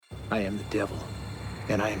I am the devil,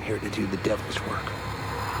 and I am here to do the devil's work.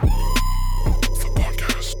 The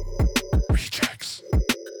podcast rejects.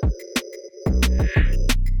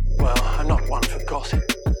 Well, I'm not one for gossip,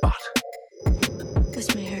 but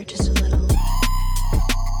This may hurt just a little.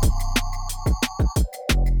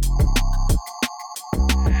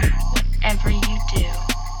 Whatever you do,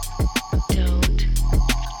 don't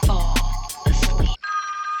fall asleep.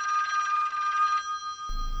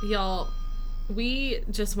 Y'all, we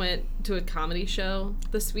just went to a comedy show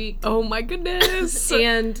this week. Oh my goodness.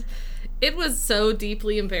 And it was so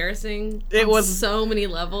deeply embarrassing. It on was so many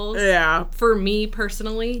levels. Yeah. For me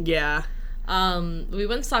personally. Yeah. We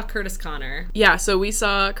went and saw Curtis Connor. Yeah, so we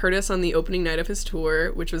saw Curtis on the opening night of his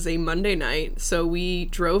tour, which was a Monday night. So we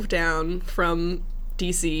drove down from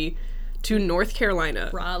DC to North Carolina.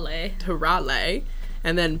 Raleigh.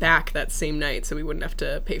 And then back that same night so we wouldn't have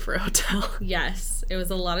to pay for a hotel. Yes. It was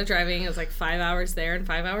a lot of driving. It was like 5 hours there and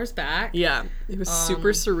 5 hours back. Yeah. It was super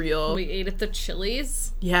surreal. We ate at the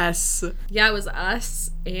Chili's. Yes. Yeah, it was us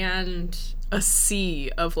and a sea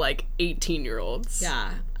of like 18-year-olds.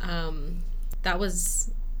 Yeah. That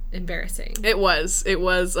was embarrassing. It was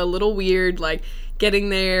a little weird, like getting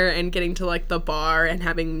there and getting to like the bar and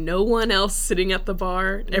having no one else sitting at the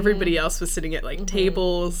bar. Everybody else was sitting at like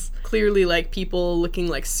tables, clearly like people looking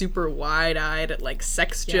like super wide-eyed at like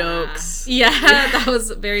sex jokes. Yeah, that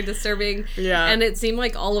was very disturbing. Yeah. And it seemed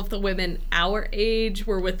like all of the women our age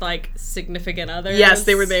were with like significant others. Yes,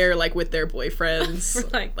 they were there like with their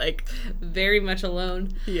boyfriends. like very much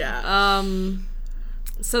alone. Yeah.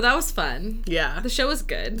 So that was fun. Yeah. The show was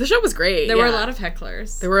good. The show was great. There were a lot of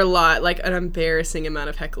hecklers. There were a lot, like an embarrassing amount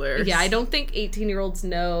of hecklers. Yeah, I don't think 18-year-olds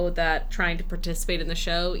know that trying to participate in the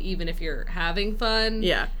show, even if you're having fun,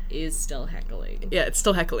 is still heckling. Yeah, it's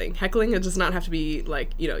still heckling. Heckling, it does not have to be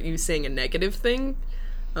like, you saying a negative thing.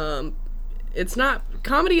 It's not,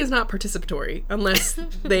 comedy is not participatory unless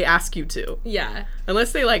they ask you to. Yeah.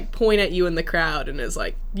 Unless they like point at you in the crowd and is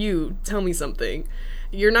like, you, tell me something.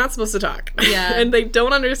 You're not supposed to talk. Yeah. And they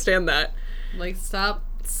don't understand that. Like, stop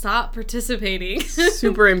participating.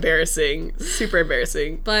 Super embarrassing.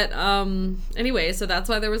 But, anyway, so that's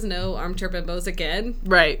why there was no Armchair Bimbos again.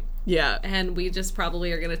 Right. Yeah. And we just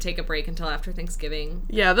probably are going to take a break until after Thanksgiving.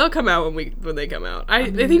 Yeah, they'll come out when they come out.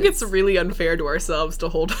 I think it's really unfair to ourselves to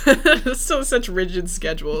hold such rigid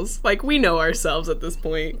schedules. Like, we know ourselves at this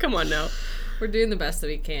point. Come on now. We're doing the best that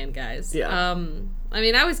we can, guys. Yeah. I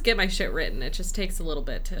mean, I always get my shit written. It just takes a little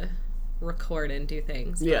bit to record and do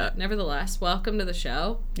things. But yeah. Nevertheless, welcome to the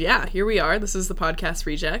show. Yeah, here we are. This is the Podcast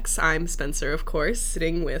Rejects. I'm Spencer, of course,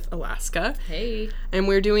 sitting with Alaska. Hey. And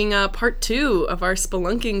we're doing part 2 of our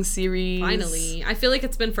Spelunking series. Finally. I feel like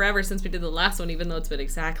it's been forever since we did the last one, even though it's been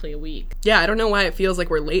exactly a week. Yeah, I don't know why it feels like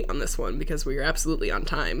we're late on this one, because we are absolutely on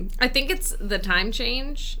time. I think it's the time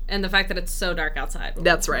change and the fact that it's so dark outside.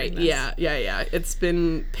 That's right. Yeah. It's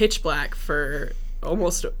been pitch black for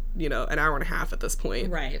almost, an hour and a half at this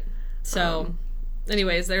point. Right. So,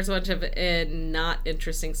 anyways, there's a bunch of not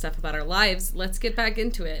interesting stuff about our lives. Let's get back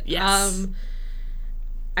into it. Yes.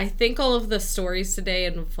 I think all of the stories today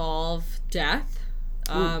involve death.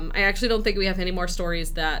 I actually don't think we have any more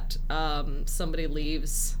stories that somebody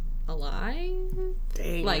leaves alive.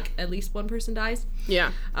 Dang. Like, at least one person dies.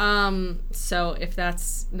 Yeah. So, if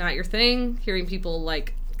that's not your thing, hearing people,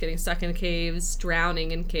 like, getting stuck in caves,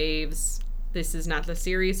 drowning in caves, this is not the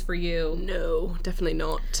series for you. No, definitely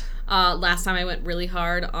not. Last time I went really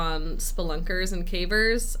hard on spelunkers and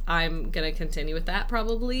cavers. I'm going to continue with that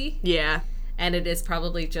probably. Yeah. And it is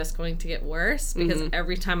probably just going to get worse because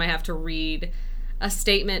every time I have to read a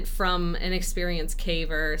statement from an experienced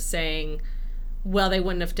caver saying, well, they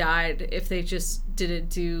wouldn't have died if they just didn't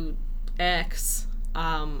do X,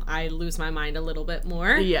 I lose my mind a little bit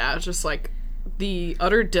more. Yeah, just like the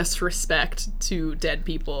utter disrespect to dead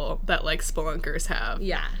people that like spelunkers have.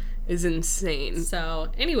 Yeah. Is insane.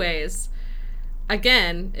 So, anyways,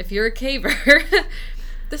 again, if you're a caver,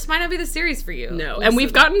 this might not be the series for you. No. And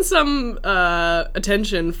we've gotten some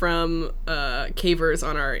attention from cavers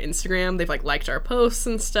on our Instagram. They've like liked our posts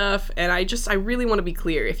and stuff. And I really want to be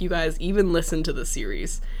clear, if you guys even listen to the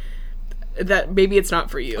series, that maybe it's not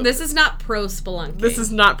for you. This is not pro spelunking. This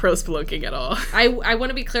is not pro spelunking at all. I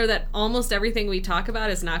want to be clear that almost everything we talk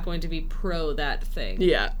about is not going to be pro that thing.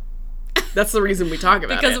 Yeah. That's the reason we talk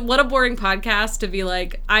about because it. What a boring podcast to be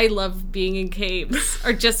like, I love being in caves.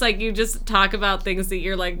 Or just like, you just talk about things that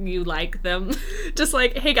you're like, you like them. Just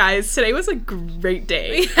like, hey guys, today was a great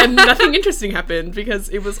day. And nothing interesting happened because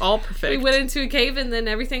it was all perfect. We went into a cave and then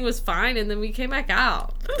everything was fine and then we came back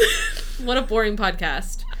out. What a boring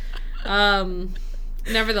podcast.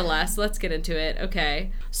 Nevertheless, let's get into it.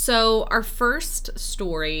 Okay. So our first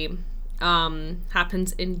story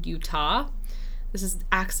happens in Utah. This is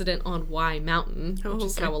Accident on Y Mountain, which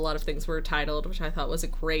is how a lot of things were titled, which I thought was a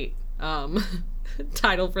great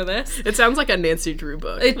title for this. It sounds like a Nancy Drew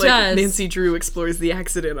book. It does. Nancy Drew explores the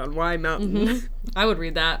accident on Y Mountain. Mm-hmm. I would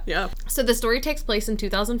read that. Yeah. So the story takes place in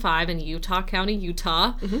 2005 in Utah County,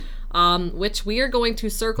 Utah, which we are going to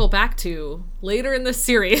circle back to later in this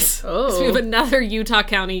series. Oh. So we have another Utah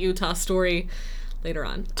County, Utah story later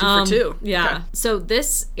on. 2 for 2. Yeah. Okay. So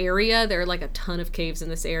this area, there are like a ton of caves in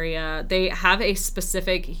this area. They have a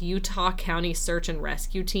specific Utah County search and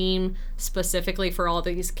rescue team specifically for all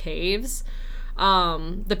these caves.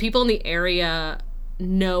 The people in the area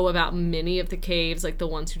know about many of the caves, like the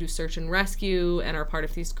ones who do search and rescue and are part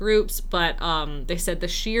of these groups, but they said the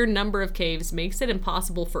sheer number of caves makes it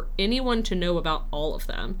impossible for anyone to know about all of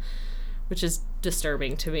them, which is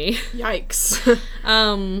disturbing to me. Yikes.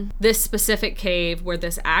 This specific cave where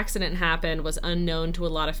this accident happened was unknown to a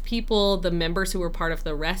lot of people. The members who were part of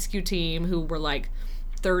the rescue team, who were like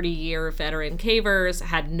 30-year veteran cavers,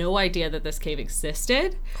 had no idea that this cave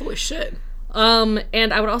existed. Holy shit.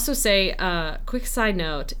 And I would also say, quick side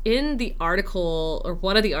note, in the article, or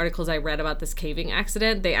one of the articles I read about this caving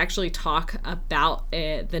accident, they actually talk about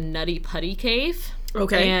the Nutty Putty Cave.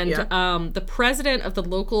 Okay. And yeah. The president of the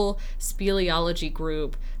local speleology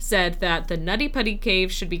group said that the Nutty Putty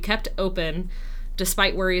Cave should be kept open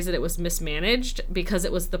despite worries that it was mismanaged because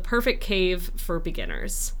it was the perfect cave for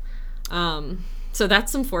beginners. So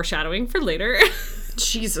that's some foreshadowing for later.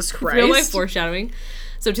 Jesus Christ. Real life foreshadowing.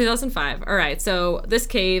 So 2005. All right. So this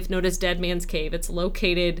cave, known as Dead Man's Cave, it's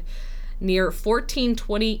located near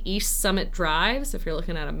 1420 East Summit Drive. So if you're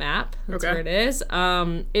looking at a map, that's where it is.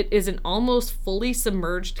 It is an almost fully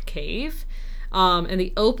submerged cave. And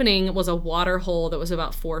the opening was a water hole that was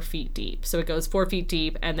about 4 feet deep. So it goes 4 feet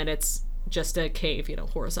deep, and then it's just a cave,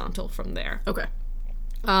 horizontal from there. Okay.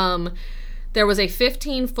 There was a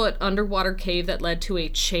 15-foot underwater cave that led to a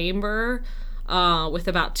chamber with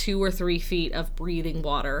about 2 or 3 feet of breathing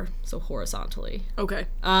water, so horizontally. Okay.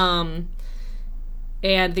 And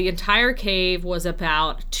the entire cave was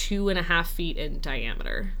about 2.5 feet in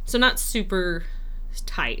diameter. So not super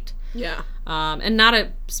tight. Yeah. And not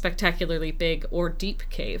a spectacularly big or deep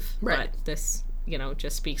cave. Right. But this,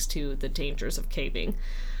 just speaks to the dangers of caving.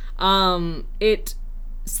 It's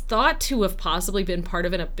thought to have possibly been part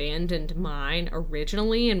of an abandoned mine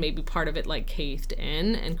originally, and maybe part of it like caved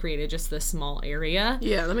in and created just this small area.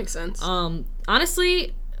 Yeah, that makes sense.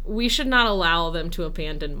 Honestly, we should not allow them to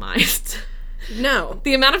abandon mines. No.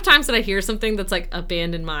 The amount of times that I hear something that's like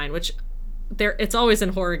abandoned mine, which it's always in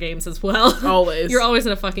horror games as well. Always. You're always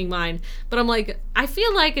in a fucking mine. But I'm like, I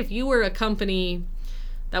feel like if you were a company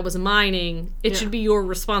that was mining, it should be your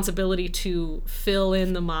responsibility to fill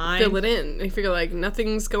in the mine. Fill it in. I figure like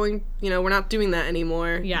nothing's going, we're not doing that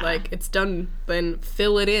anymore. Yeah. Like it's done, then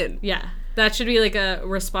fill it in. Yeah. That should be like a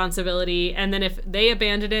responsibility. And then if they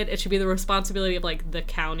abandoned it, it should be the responsibility of like the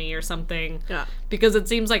county or something. Yeah. Because it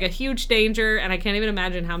seems like a huge danger, and I can't even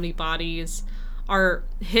imagine how many bodies are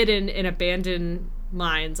hidden in abandoned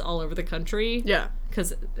mines all over the country. Yeah.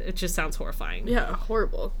 Because it just sounds horrifying. Yeah,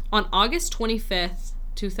 horrible. On August 25th,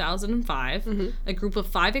 2005, a group of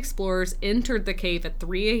 5 explorers entered the cave at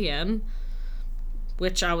 3 a.m.,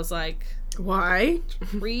 which I was like... Why?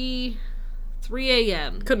 3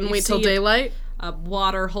 a.m. Couldn't You wait till see daylight? A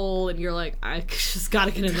water hole, and you're like, I just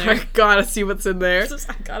gotta get in I there. gotta see what's in there.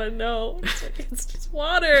 I gotta know. It's just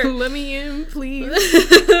water. Let me in, please.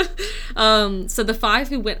 So the 5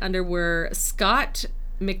 who went under were Scott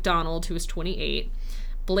McDonald, who was 28,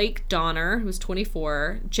 Blake Donner, who was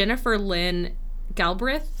 24, Jennifer Lynn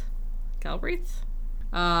Galbraith,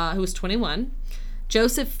 who was 21,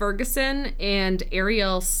 Joseph Ferguson, and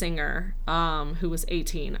Ariel Singer, who was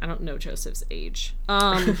 18. I don't know Joseph's age.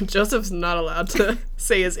 Joseph's not allowed to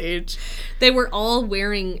say his age. They were all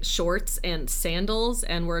wearing shorts and sandals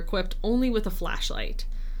and were equipped only with a flashlight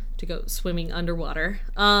to go swimming underwater.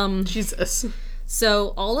 Jesus.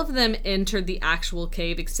 So all of them entered the actual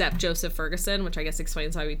cave except Joseph Ferguson, which I guess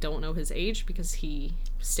explains why we don't know his age, because he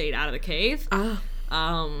stayed out of the cave.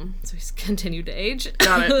 So he's continued to age.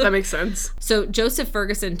 Got it. That makes sense. So Joseph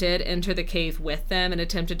Ferguson did enter the cave with them and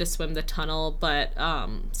attempted to swim the tunnel, but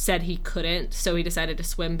said he couldn't. So he decided to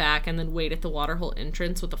swim back and then wait at the waterhole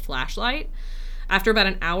entrance with a flashlight. After about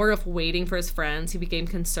an hour of waiting for his friends, he became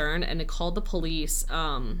concerned and called the police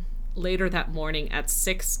later that morning at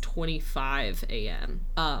 6:25 a.m.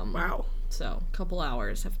 Wow. So a couple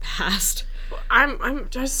hours have passed. I'm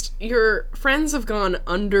just, your friends have gone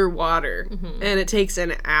underwater, and it takes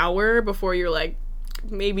an hour before you're like,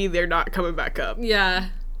 maybe they're not coming back up. Yeah.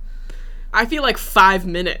 I feel like 5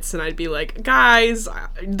 minutes, and I'd be like, guys,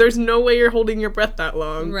 there's no way you're holding your breath that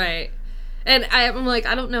long. Right. And I'm like,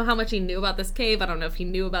 I don't know how much he knew about this cave. I don't know if he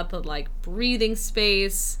knew about the, like, breathing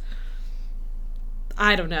space.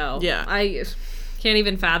 I don't know. Yeah. I can't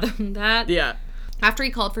even fathom that. Yeah. After he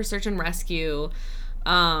called for search and rescue,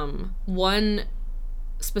 one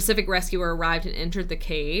specific rescuer arrived and entered the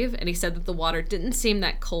cave, and he said that the water didn't seem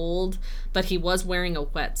that cold, but he was wearing a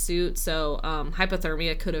wetsuit, so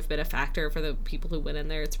hypothermia could have been a factor for the people who went in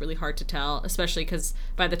there. It's really hard to tell, especially because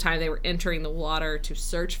by the time they were entering the water to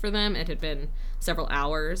search for them, it had been several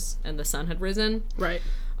hours and the sun had risen. Right.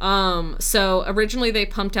 So originally they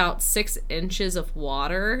pumped out 6 inches of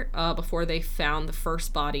water before they found the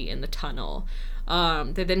first body in the tunnel.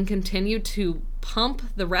 They then continued to pump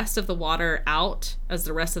the rest of the water out as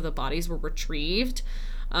the rest of the bodies were retrieved.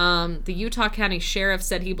 The Utah County Sheriff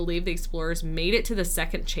said he believed the explorers made it to the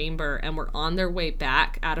second chamber and were on their way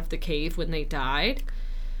back out of the cave when they died.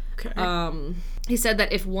 Okay. He said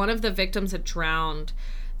that if one of the victims had drowned,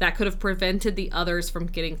 that could have prevented the others from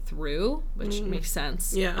getting through, which makes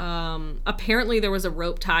sense. Yeah. Apparently there was a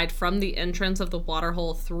rope tied from the entrance of the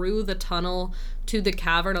waterhole through the tunnel to the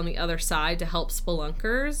cavern on the other side to help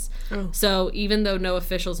spelunkers. Oh. So even though no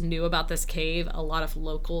officials knew about this cave, a lot of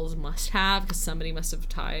locals must have, because somebody must have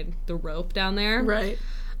tied the rope down there. Right.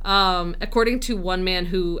 According to one man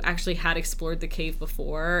who actually had explored the cave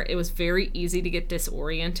before, it was very easy to get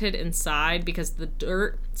disoriented inside because the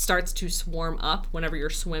dirt starts to swarm up whenever you're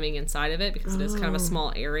swimming inside of it, because it is kind of a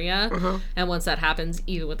small area. And once that happens,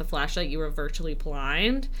 even with the flashlight, you are virtually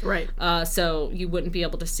blind. Right. So you wouldn't be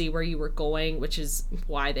able to see where you were going, which is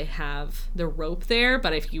why they have the rope there.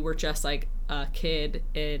 But if you were just like a kid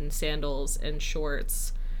in sandals and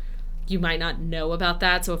shorts, you might not know about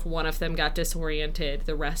that. So if one of them got disoriented,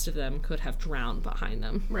 the rest of them could have drowned behind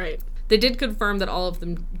them. Right. They did confirm that all of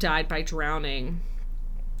them died by drowning,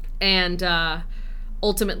 and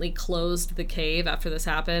ultimately closed the cave after this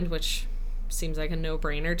happened, which seems like a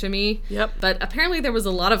no-brainer to me. Yep. But apparently there was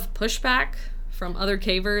a lot of pushback from other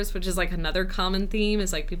cavers, which is like another common theme,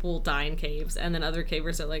 is like people will die in caves, and then other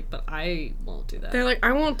cavers are like, but I won't do that. They're like,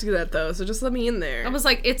 I won't do that though, so just let me in there. I was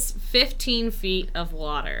like, it's 15 feet of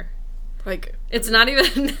water. Like, It's not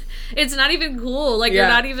even cool. Like, Yeah. you're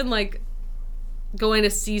not even, like, going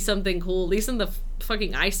to see something cool. At least in the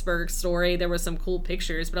fucking iceberg story, there were some cool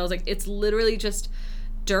pictures. But I was like, it's literally just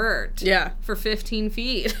dirt. Yeah. For 15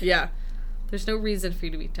 feet. yeah. There's no reason for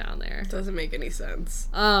you to be down there. Doesn't make any sense.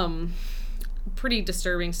 Pretty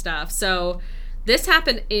disturbing stuff. So this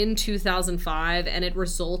happened in 2005, and it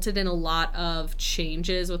resulted in a lot of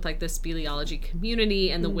changes with, like, the speleology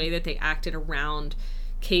community and the way that they acted around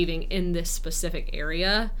caving in this specific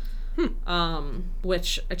area,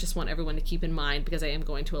 which I just want everyone to keep in mind, because I am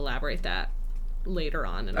going to elaborate that later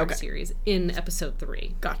on in our series in episode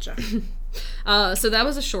 3. Gotcha. So that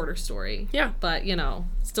was a shorter story. Yeah. But, you know,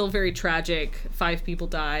 still very tragic. 5 people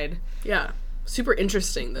died. Yeah. Super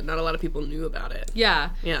interesting that not a lot of people knew about it.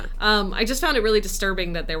 Yeah. Yeah. I just found it really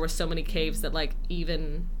disturbing that there were so many caves that, like,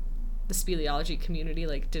 even the speleology community,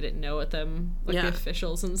 like, didn't know at them, like, the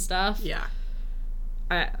officials and stuff. Yeah.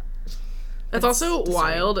 That's also disturbing.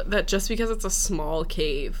 wild that just because it's a small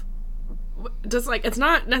cave, just like, it's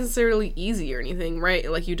not necessarily easy or anything,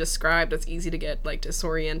 right? Like you described, it's easy to get like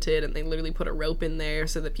disoriented, and they literally put a rope in there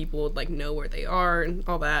so that people would like know where they are and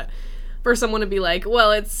all that. For someone to be like,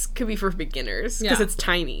 well, could be for beginners because it's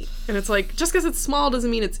tiny, and it's like, just because it's small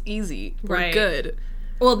doesn't mean it's easy or Right. good.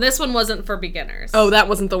 Well, this one wasn't for beginners. Oh, that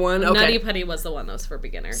wasn't the one. Okay, Nutty Putty was the one that was for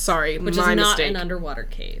beginners. sorry, Which my is not mistake. an underwater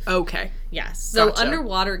cave. Okay, Yes. So Gotcha.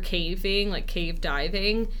 underwater caving, like cave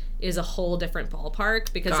diving, is a whole different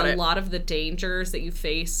ballpark, because Got a it. lot of the dangers that you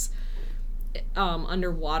face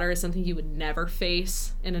underwater is something you would never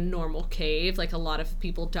face in a normal cave. Like, a lot of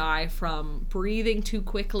people die from breathing too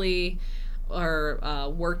quickly or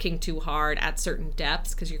working too hard at certain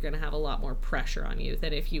depths, because you're going to have a lot more pressure on you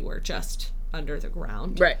than if you were just under the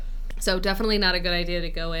ground. right. So definitely not a good idea to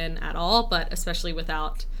go in at all, but especially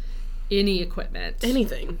without any equipment.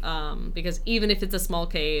 Anything. Because even if it's a small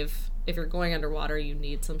cave, if you're going underwater, you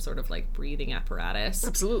need some sort of like breathing apparatus.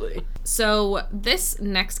 Absolutely. So this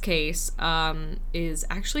next case is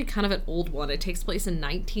actually kind of an old one. It takes place in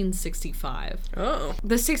 1965. Oh,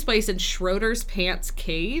 This takes place in Schroeder's Pants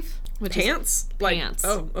Cave. Which pants. Is Like, pants.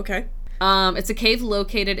 oh, okay. It's a cave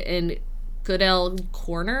located in Goodell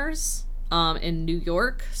Corners in New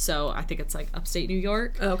York. So I think it's like upstate New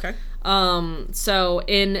York. Oh, okay. So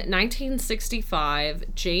in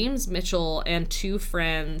 1965, James Mitchell and 2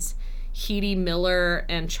 friends, Heidi Miller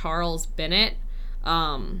and Charles Bennett,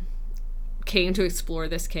 came to explore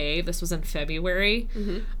this cave. This was in February.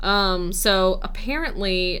 So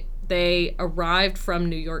apparently they arrived from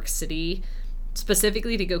New York City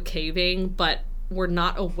specifically to go caving, but were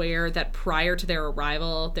not aware that prior to their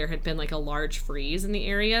arrival there had been like a large freeze in the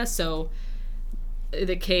area. So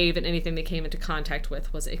the cave and anything they came into contact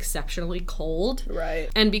with was exceptionally cold. Right.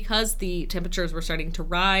 And because the temperatures were starting to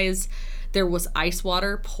rise, there was ice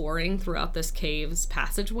water pouring throughout this cave's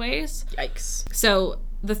passageways. Yikes. So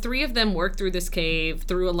the three of them worked through this cave,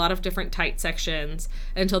 through a lot of different tight sections,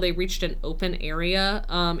 until they reached an open area.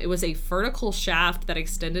 It was a vertical shaft that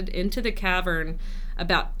extended into the cavern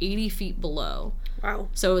about 80 feet below. Wow.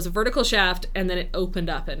 So it was a vertical shaft, and then it opened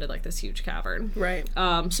up into, like, this huge cavern. Right.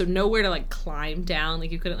 So nowhere to, like, climb down.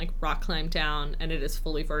 Like, you couldn't, like, rock climb down, and it is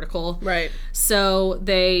fully vertical. Right. So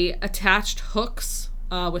they attached hooks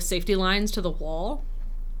with safety lines to the wall.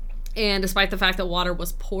 And despite the fact that water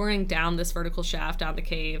was pouring down this vertical shaft down the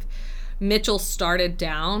cave, Mitchell started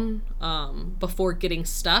down before getting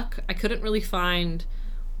stuck. I couldn't really find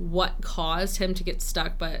what caused him to get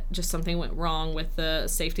stuck, but just something went wrong with the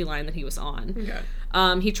safety line that he was on.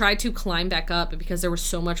 Okay. He tried to climb back up, but because there was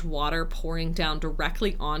so much water pouring down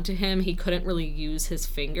directly onto him, he couldn't really use his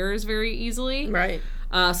fingers very easily. Right.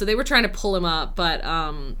 So they were trying to pull him up, but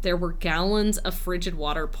there were gallons of frigid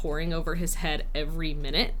water pouring over his head every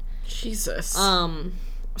minute. Jesus.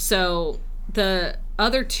 So the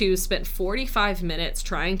other two spent 45 minutes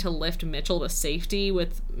trying to lift Mitchell to safety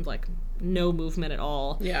with, like, no movement at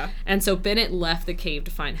all. Yeah. And so Bennett left the cave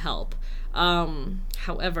to find help.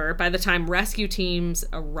 However, by the time rescue teams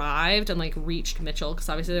arrived and, like, reached Mitchell, because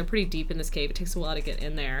obviously they're pretty deep in this cave, it takes a while to get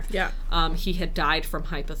in there. Yeah. He had died from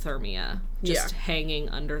hypothermia, just hanging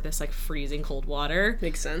under this, like, freezing cold water.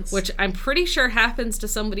 Makes sense. Which I'm pretty sure happens to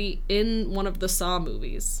somebody in one of the Saw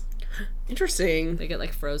movies. Interesting. They get,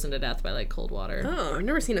 like, frozen to death by, like, cold water. Oh, I've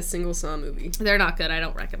never seen a single Saw movie. They're not good. I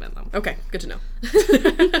don't recommend them. Okay, good to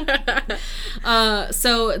know.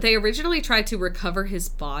 So they originally tried to recover his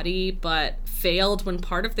body, but failed when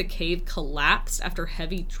part of the cave collapsed after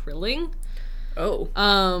heavy drilling. Oh.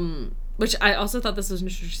 Which I also thought this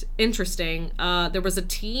was interesting. There was a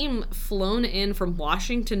team flown in from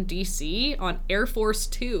Washington, D.C. on Air Force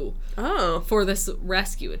 2 for this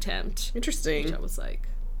rescue attempt. Interesting. Which I was like,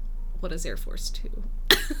 what is Air Force 2?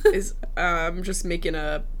 Is I'm just making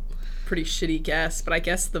a pretty shitty guess, but I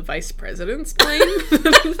guess the vice president's plane?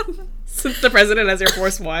 Since the president has Air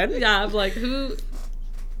Force One? Yeah, I'm like, who?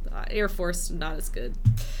 Air Force, not as good.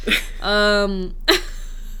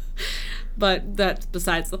 But that's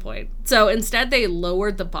besides the point. So instead, they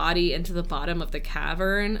lowered the body into the bottom of the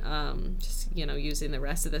cavern, just, using the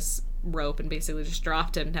rest of this rope, and basically just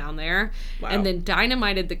dropped him down there. Wow. And then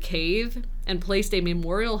dynamited the cave and placed a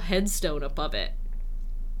memorial headstone above it.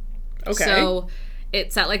 Okay. So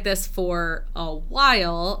it sat like this for a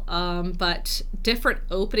while, but different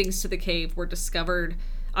openings to the cave were discovered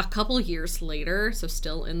a couple years later, so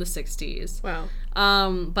still in the 60s. Wow.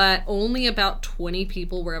 But only about 20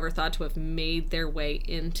 people were ever thought to have made their way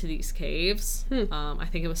into these caves. I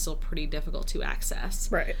think it was still pretty difficult to access.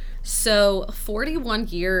 Right. So 41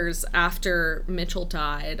 years after Mitchell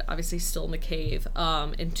died, obviously still in the cave,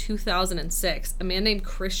 in 2006, a man named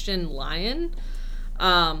Christian Lyon,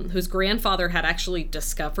 whose grandfather had actually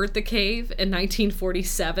discovered the cave in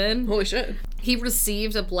 1947. Holy shit. He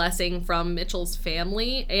received a blessing from Mitchell's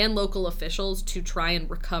family and local officials to try and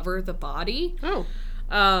recover the body. Oh.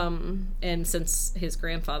 And since his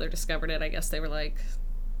grandfather discovered it, I guess they were like,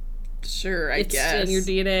 sure, it's guess. in your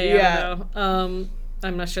DNA. Yeah. I don't know.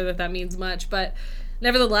 I'm not sure that means much, but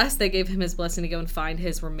nevertheless, they gave him his blessing to go and find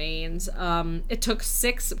his remains. It took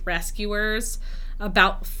 6 rescuers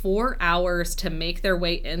about 4 hours to make their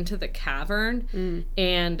way into the cavern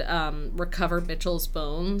and recover Mitchell's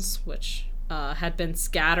bones, which had been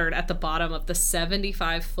scattered at the bottom of the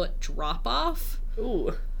 75-foot drop-off.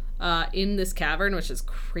 Ooh. In this cavern, which is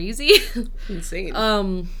crazy.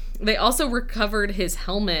 Insane. They also recovered his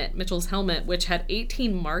helmet, Mitchell's helmet, which had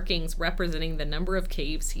 18 markings representing the number of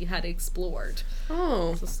caves he had explored.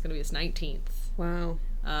 Oh. So this is going to be his 19th.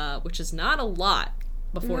 Wow. Which is not a lot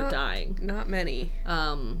before dying. Not many.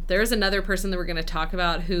 There is another person that we're going to talk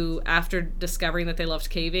about who, after discovering that they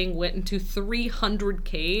loved caving, went into 300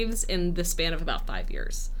 caves in the span of about 5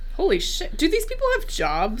 years. Holy shit. Do these people have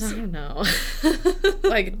jobs? I don't know.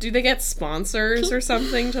 Like, do they get sponsors or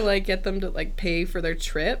something to, like, get them to, like, pay for their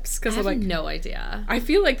trips? Because I have like, no idea. I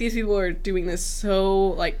feel like these people are doing this so,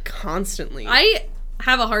 like, constantly. I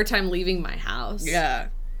have a hard time leaving my house. Yeah.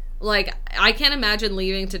 Like, I can't imagine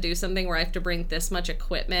leaving to do something where I have to bring this much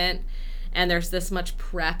equipment and there's this much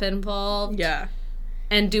prep involved. Yeah.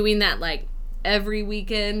 And doing that, like, every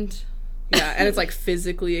weekend. Yeah, and it's like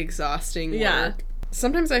physically exhausting work. Yeah.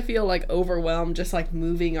 Sometimes I feel like overwhelmed just like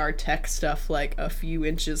moving our tech stuff like a few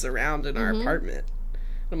inches around in our apartment.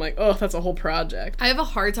 I'm like, oh, that's a whole project. I have a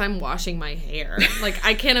hard time washing my hair. Like,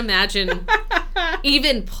 I can't imagine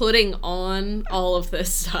even putting on all of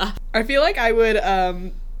this stuff. I feel like I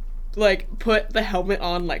would like put the helmet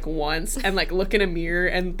on like once and like look in a mirror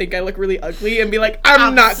and think I look really ugly and be like,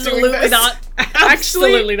 I'm not doing this. Not.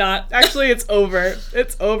 Absolutely not. Actually, it's over.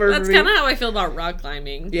 It's over. That's kind of how I feel about rock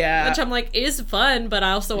climbing. Yeah. Which I'm like, is fun, but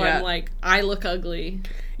also Yeah. I'm like, I look ugly.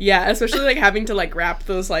 Yeah, especially like having to like wrap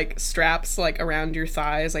those like straps like around your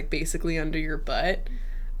thighs, like basically under your butt.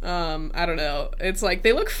 I don't know. It's like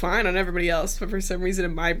they look fine on everybody else, but for some reason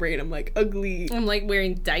in my brain I'm like ugly. I'm like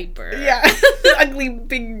wearing diaper. Yeah. Ugly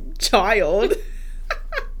big child.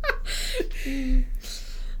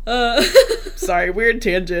 Sorry, weird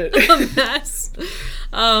tangent. A mess.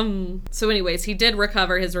 So anyways, he did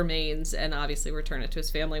recover his remains and obviously return it to his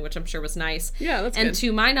family, which I'm sure was nice. Yeah, that's and good.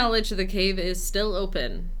 to my knowledge, the cave is still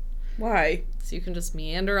open. Why? So you can just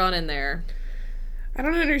meander on in there. I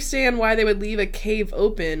don't understand why they would leave a cave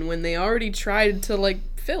open when they already tried to like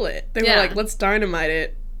fill it. They were like, let's dynamite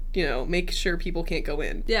it, you know, make sure people can't go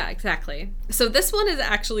in. Yeah, exactly. So this one is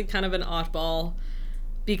actually kind of an oddball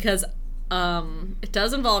because it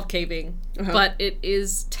does involve caving, but it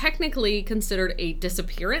is technically considered a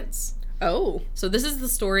disappearance. Oh. So this is the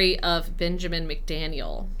story of Benjamin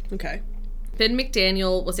McDaniel. Okay. Ben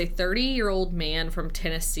McDaniel was a 30-year-old man from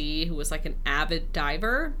Tennessee who was like an avid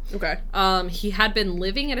diver. Okay. He had been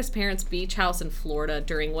living at his parents' beach house in Florida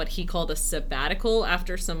during what he called a sabbatical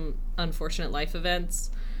after some unfortunate life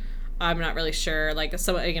events. I'm not really sure, like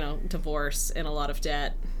some, divorce and a lot of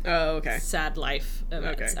debt. Oh, okay. Sad life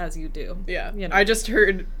events, as you do. Yeah. You know. I just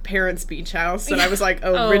heard parents' beach house and I was like,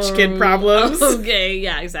 oh, rich kid problems. Okay,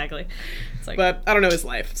 yeah, exactly. It's like, But I don't know his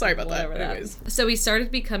life. Sorry about that. whatever Anyways. So he started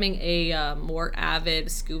becoming a more avid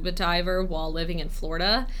scuba diver while living in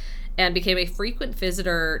Florida and became a frequent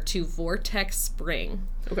visitor to Vortex Spring.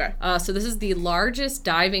 Okay. So this is the largest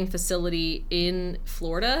diving facility in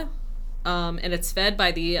Florida, and it's fed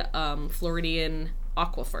by the Floridian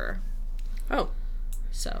Aquifer. Oh.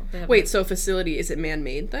 So they have Wait, so facility, is it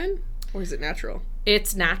man-made then? Or is it natural?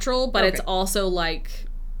 It's natural, but it's Okay. also like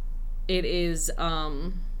it is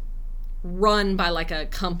run by like a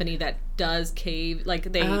company that does cave,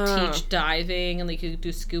 like they teach diving and like you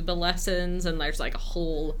do scuba lessons, and there's like a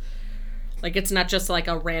whole, like it's not just like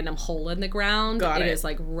a random hole in the ground. Got It it. is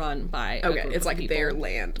like run by a Okay, group it's of like people. their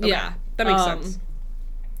land. Okay. Yeah, That makes sense.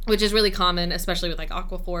 which is really common, especially with like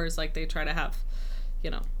aquifers. Like they try to have,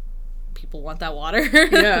 people want that water.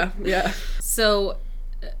 Yeah, yeah. So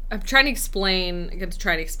I'm going to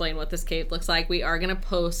try to explain what this cave looks like. We are going to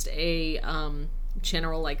post a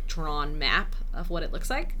general like drawn map of what it looks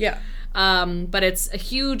like. Yeah. But it's a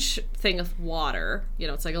huge thing of water.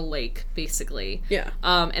 It's like a lake basically. Yeah.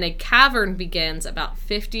 And a cavern begins about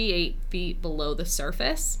 58 feet below the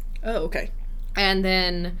surface. Oh, okay. And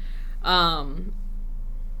then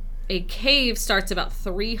a cave starts about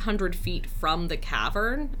 300 feet from the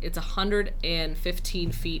cavern. It's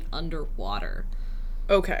 115 feet underwater.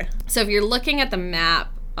 Okay. So if you're looking at the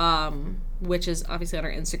map, which is obviously on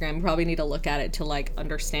our Instagram, you probably need to look at it to like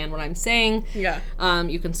understand what I'm saying. Yeah.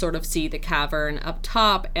 You can sort of see the cavern up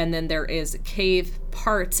top, and then there is cave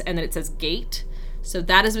parts, and then it says gate. So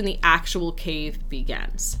that is when the actual cave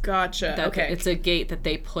begins. Gotcha. Okay. It's a gate that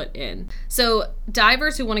they put in. So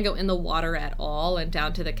divers who want to go in the water at all and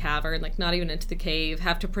down to the cavern, like not even into the cave,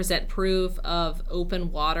 have to present proof of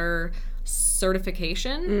open water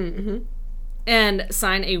certification. Mm-hmm. And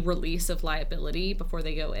sign a release of liability before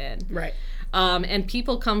they go in. Right. And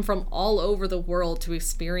people come from all over the world to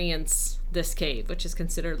experience this cave, which is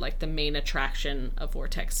considered like the main attraction of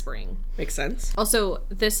Vortex Spring. Makes sense. Also,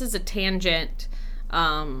 this is a tangent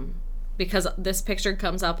because this picture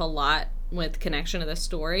comes up a lot with connection to this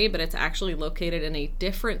story, but it's actually located in a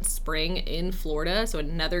different spring in Florida, so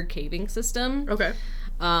another caving system. Okay.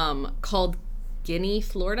 Called Guinea,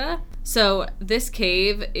 Florida. So this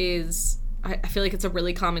cave is, I feel like it's a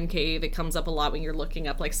really common cave. It comes up a lot when you're looking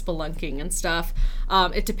up like spelunking and stuff.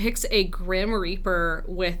 It depicts a grim reaper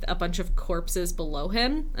with a bunch of corpses below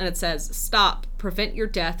him, and it says, "Stop, prevent your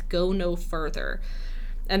death, go no further."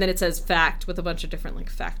 And then it says fact with a bunch of different like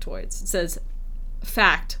factoids. It says,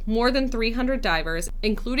 fact, more than 300 divers,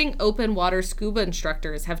 including open water scuba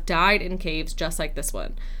instructors, have died in caves just like this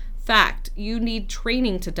one. Fact, you need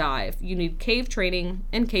training to dive. You need cave training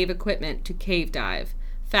and cave equipment to cave dive.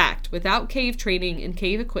 Fact, without cave training and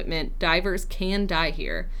cave equipment, divers can die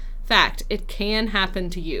here. Fact, it can happen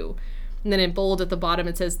to you. And then in bold at the bottom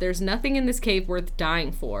it says, "There's nothing in this cave worth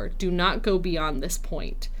dying for. Do not go beyond this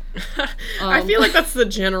point." I feel like that's the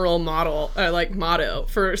general motto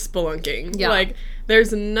for spelunking. Yeah. Like,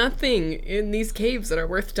 there's nothing in these caves that are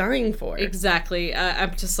worth dying for. Exactly.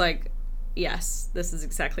 I'm just like, yes, this is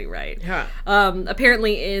exactly right. Yeah.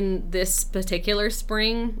 Apparently in this particular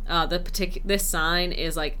spring, this sign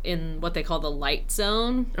is like in what they call the light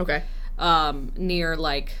zone. Okay. Near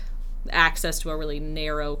like access to a really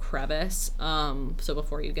narrow crevice. So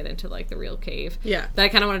before you get into like the real cave. Yeah. But I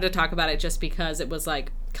kind of wanted to talk about it just because it was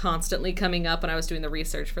like constantly coming up when I was doing the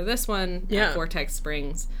research for this one at Vortex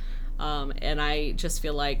Springs. And I just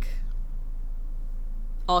feel like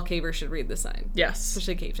all cavers should read the sign. Yes.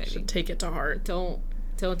 Especially cave diving. Should take it to heart. Don't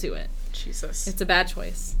do it. Jesus. It's a bad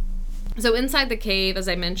choice. So inside the cave, as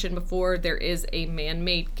I mentioned before, there is a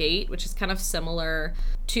man-made gate, which is kind of similar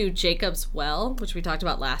to Jacob's Well, which we talked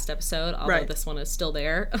about last episode, although this one is still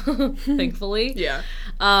there, thankfully. Yeah.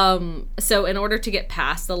 So in order to get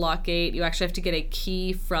past the lock gate, you actually have to get a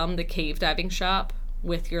key from the cave diving shop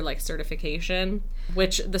with your like certification,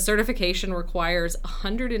 which the certification requires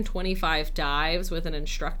 125 dives with an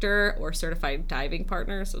instructor or certified diving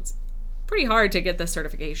partner. So it's pretty hard to get the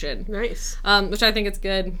certification. Nice. Which I think it's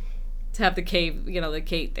good to have the cave, the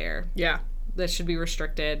gate there. Yeah. That should be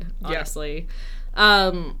restricted, honestly.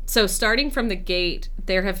 Yeah. So starting from the gate,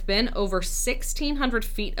 there have been over 1,600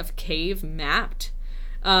 feet of cave mapped,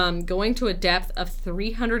 going to a depth of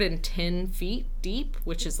 310 feet deep,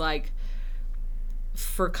 which is like,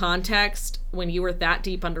 for context, when you were that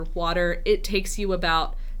deep underwater, it takes you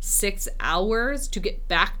about 6 hours to get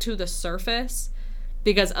back to the surface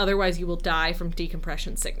because otherwise you will die from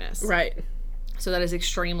decompression sickness. Right. So that is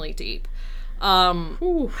extremely deep.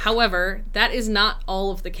 However, that is not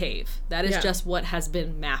all of the cave. That is just what has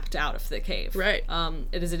been mapped out of the cave. Right.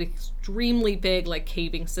 It is an extremely big, like,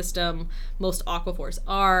 caving system. Most aquifers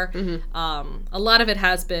are. Mm-hmm. A lot of it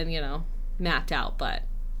has been, mapped out, but,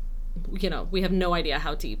 we have no idea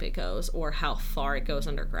how deep it goes or how far it goes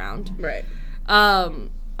underground. Right.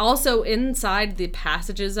 Also, inside the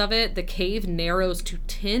passages of it, the cave narrows to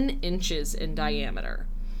 10 inches in diameter.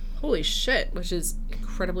 Holy shit. Which is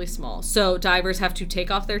incredibly small. So divers have to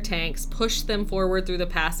take off their tanks, push them forward through the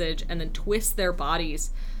passage, and then twist their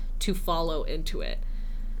bodies to follow into it.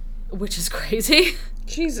 Which is crazy.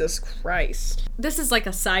 Jesus Christ. This is like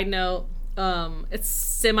a side note. It's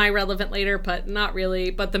semi-relevant later, but not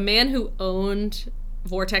really. But the man who owned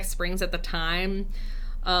Vortex Springs at the time,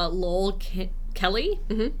 Lowell Kelly,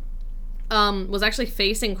 was actually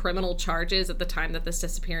facing criminal charges at the time that this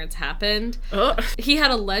disappearance happened. He had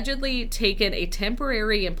allegedly taken a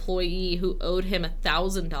temporary employee who owed him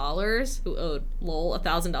 $1,000, who owed Lowell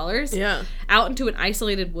 $1,000, out into an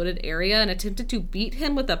isolated wooded area and attempted to beat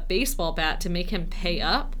him with a baseball bat to make him pay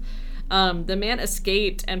up. The man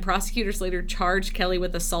escaped, and prosecutors later charged Kelly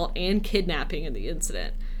with assault and kidnapping in the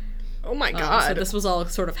incident. Oh my God. So this was all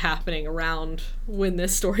sort of happening around when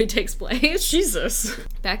this story takes place. Jesus.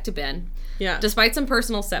 Back to Ben. Yeah. Despite some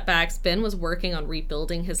personal setbacks, Ben was working on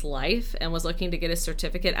rebuilding his life and was looking to get his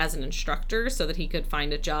certificate as an instructor so that he could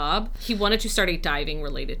find a job. He wanted to start a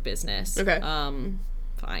diving-related business. Okay.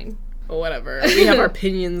 Fine. Whatever. We have our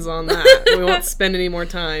opinions on that. We won't spend any more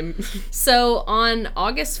time. So on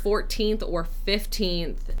August 14th or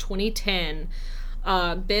 15th, 2010...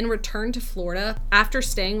 Ben returned to Florida after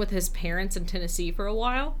staying with his parents in Tennessee for a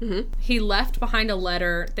while. Mm-hmm. He left behind a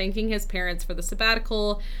letter thanking his parents for the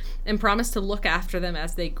sabbatical and promised to look after them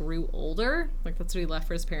as they grew older. Like, that's what he left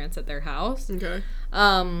for his parents at their house. Okay.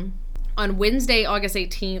 On Wednesday, August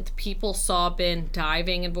 18th, people saw Ben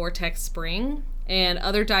diving in Vortex Spring, and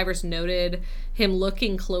other divers noted him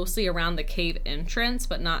looking closely around the cave entrance,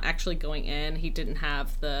 but not actually going in. He didn't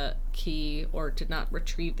have the key or did not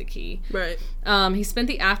retrieve the key. Right. He spent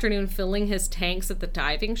the afternoon filling his tanks at the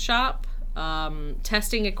diving shop,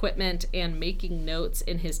 testing equipment, and making notes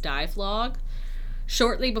in his dive log.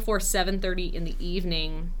 Shortly before 7:30 in the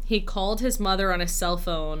evening, he called his mother on his cell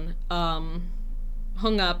phone,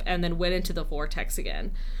 hung up, and then went into the vortex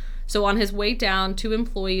again. So on his way down, 2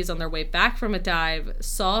 employees on their way back from a dive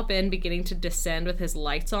saw Ben beginning to descend with his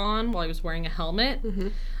lights on while he was wearing a helmet.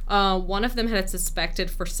 Mm-hmm. One of them had suspected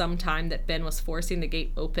for some time that Ben was forcing the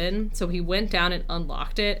gate open, so he went down and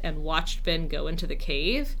unlocked it and watched Ben go into the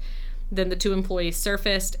cave. Then the 2 employees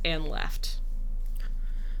surfaced and left.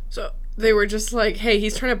 So they were just like, hey,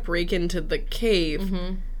 he's trying to break into the cave.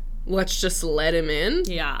 Mm-hmm. Let's just let him in?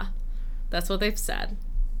 Yeah. That's what they've said.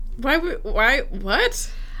 Why,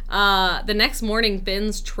 what? The next morning,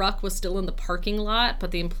 Ben's truck was still in the parking lot,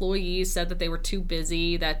 but the employees said that they were too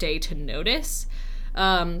busy that day to notice.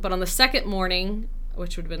 But on the second morning,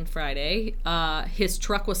 which would have been Friday, his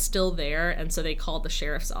truck was still there, and so they called the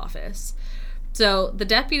sheriff's office. So the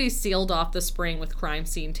deputies sealed off the spring with crime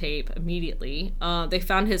scene tape immediately. They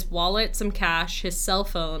found his wallet, some cash, his cell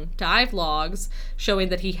phone, dive logs showing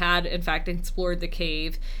that he had, in fact, explored the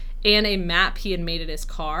cave, and a map he had made in his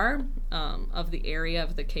car of the area,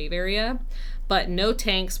 of the cave area, but no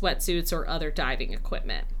tanks, wetsuits, or other diving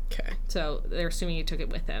equipment. Okay. So they're assuming he took it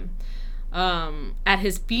with him. At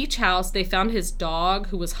his beach house, they found his dog,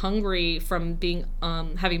 who was hungry from being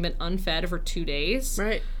having been unfed for 2 days.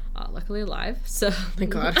 Right. Luckily alive. So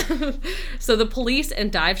Thank God. So the police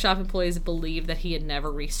and dive shop employees believed that he had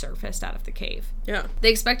never resurfaced out of the cave. Yeah.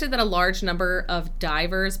 They expected that a large number of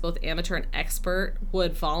divers, both amateur and expert,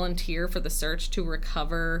 would volunteer for the search to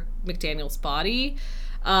recover McDaniel's body.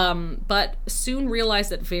 But soon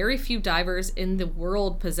realized that very few divers in the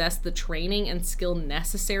world possess the training and skill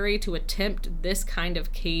necessary to attempt this kind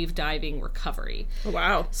of cave diving recovery. Oh,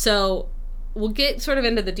 wow. So we'll get sort of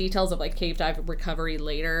into the details of like cave dive recovery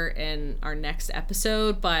later in our next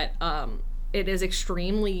episode, but it is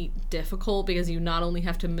extremely difficult because you not only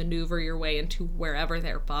have to maneuver your way into wherever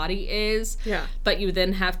their body is, yeah, but you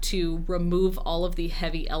then have to remove all of the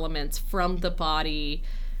heavy elements from the body,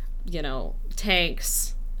 you know,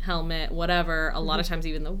 tanks, helmet, whatever, a lot of times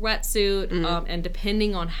even the wetsuit, and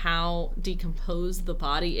depending on how decomposed the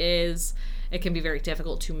body is, it can be very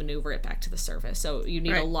difficult to maneuver it back to the surface. So you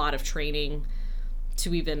need a lot of training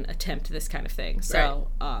to even attempt this kind of thing. So,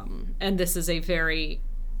 and this is a very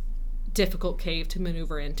difficult cave to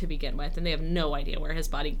maneuver in to begin with, and they have no idea where his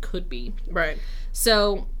body could be. Right.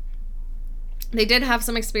 So they did have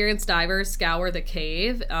some experienced divers scour the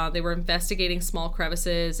cave. They were investigating small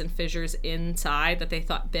crevices and fissures inside that they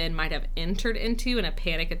thought Ben might have entered into in a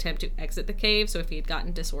panic attempt to exit the cave. So if he had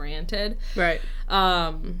gotten disoriented. Right.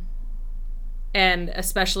 And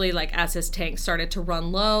especially like as his tank started to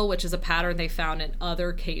run low, which is a pattern they found in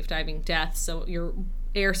other cave diving deaths. So your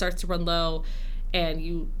air starts to run low and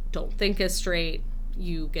you don't think as straight,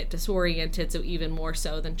 you get disoriented. So even more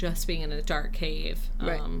so than just being in a dark cave.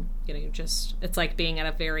 Right. You know, it's like being at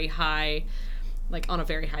a very high, like on a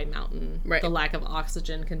very high mountain. Right. The lack of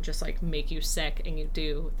oxygen can just like make you sick and you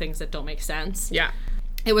do things that don't make sense. Yeah.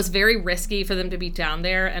 It was very risky for them to be down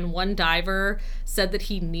there, and one diver said that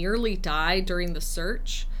he nearly died during the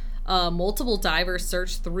search. Multiple divers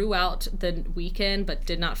searched throughout the weekend, but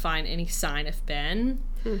did not find any sign of Ben.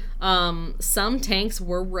 Some tanks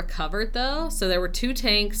were recovered, though. So there were 2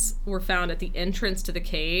 tanks were found at the entrance to the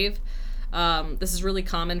cave. This is really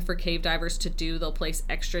common for cave divers to do. They'll place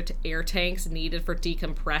extra air tanks needed for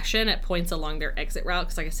decompression at points along their exit route.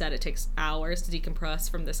 Because like I said, it takes hours to decompress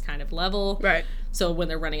from this kind of level. Right. So when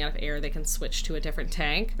they're running out of air, they can switch to a different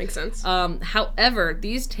tank. Makes sense. However,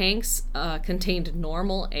 these tanks contained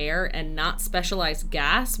normal air and not specialized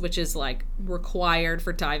gas, which is like required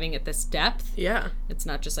for diving at this depth. Yeah. It's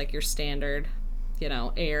not just like your standard, you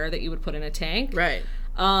know, air that you would put in a tank. Right.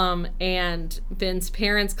 And Ben's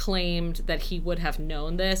parents claimed that he would have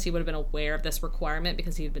known this. He would have been aware of this requirement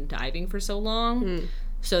because he had been diving for so long.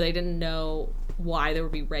 So they didn't know why there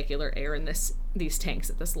would be regular air in these tanks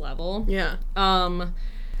at this level. Yeah.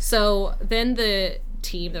 So then the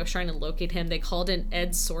team that was trying to locate him, they called in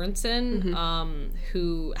Ed Sorensen,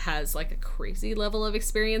 who has like a crazy level of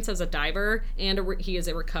experience as a diver, and he is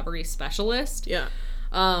a recovery specialist. Yeah.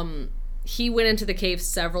 He went into the cave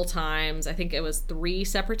several times. I think it was 3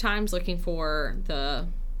 separate times looking for the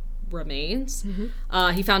remains.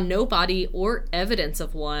 He found no body or evidence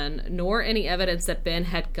of one, nor any evidence that Ben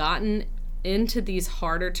had gotten into these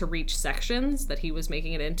harder to reach sections that he was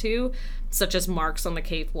making it into, such as marks on the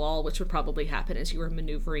cave wall, which would probably happen as you were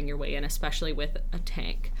maneuvering your way in, especially with a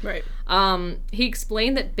tank. Right. He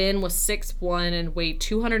explained that Ben was 6'1" and weighed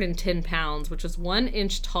 210 pounds, which was 1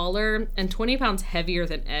 inch taller and 20 pounds heavier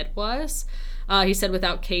than Ed was. He said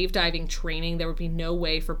without cave diving training, there would be no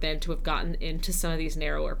way for Ben to have gotten into some of these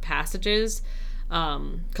narrower passages,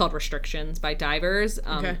 called restrictions by divers,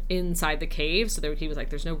 inside the cave. So he was like,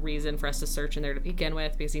 there's no reason for us to search in there to begin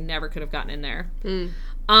with, because he never could have gotten in there.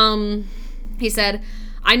 He said,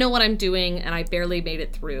 I know what I'm doing, and I barely made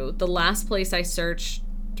it through. The last place I searched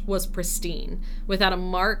was pristine, without a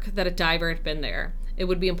mark that a diver had been there. It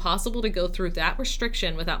would be impossible to go through that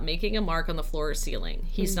restriction without making a mark on the floor or ceiling.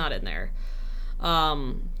 He's not in there.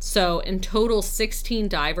 So in total, 16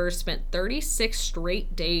 divers spent 36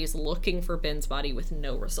 straight days looking for Ben's body with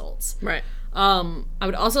no results. Right. I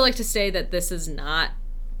would also like to say that this does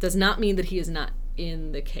not mean that he is not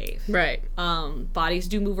in the cave. Right. Bodies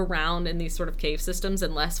do move around in these sort of cave systems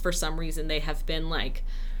unless for some reason they have been like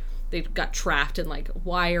they got trapped in like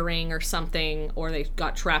wiring or something, or they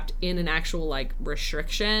got trapped in an actual like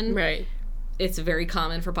restriction. Right. It's very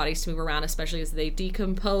common for bodies to move around, especially as they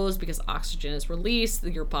decompose, because oxygen is released.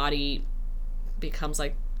 Your body becomes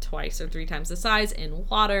like 2 or 3 times the size in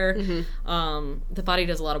water. The body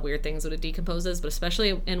does a lot of weird things when it decomposes, but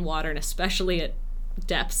especially in water, and especially at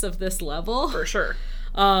depths of this level. For sure.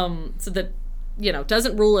 So that, you know,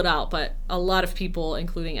 doesn't rule it out, but a lot of people,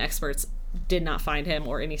 including experts, did not find him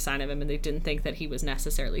or any sign of him, and they didn't think that he was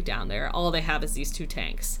necessarily down there. All they have is these 2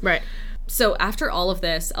 tanks. Right. So after all of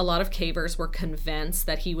this, a lot of cavers were convinced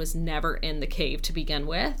that he was never in the cave to begin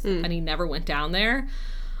with, and he never went down there,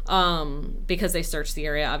 because they searched the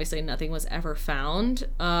area. Obviously, nothing was ever found.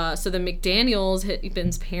 So the McDaniels,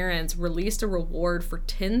 Ben's parents, released a reward for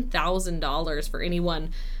 $10,000 for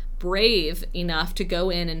anyone brave enough to go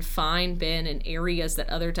in and find Ben in areas that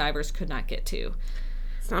other divers could not get to.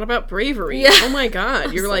 It's not about bravery. Yeah. Oh my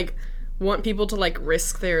god. You're like, want people to like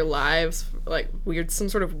risk their lives, like some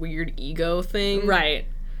sort of weird ego thing. Right.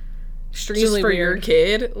 Extremely Just for weird. your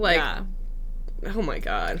kid. Like, Yeah. oh my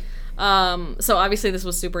god. So obviously this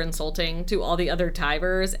was super insulting to all the other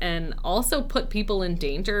divers, and also put people in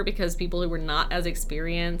danger, because people who were not as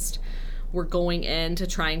experienced were going in to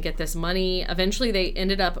try and get this money. Eventually they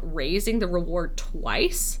ended up raising the reward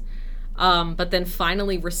twice, but then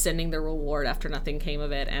finally rescinding the reward after nothing came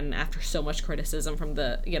of it, and after so much criticism from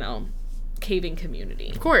the, you know, caving community.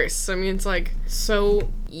 Of course. I mean, it's like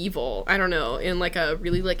so evil. I don't know, in like a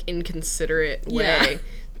really like inconsiderate way. Yeah.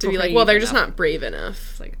 To be like, well, they're just not brave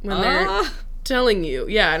enough. Like, when they're telling you.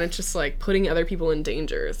 Yeah, and it's just like putting other people in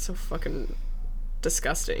danger. It's so fucking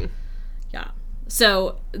disgusting. Yeah.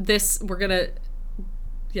 So we're gonna,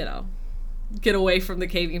 you know, get away from the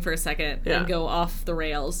caving for a second and go off the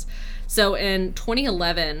rails. So in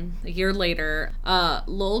 2011, a year later,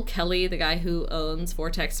 Lowell Kelly, the guy who owns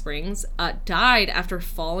Vortex Springs, died after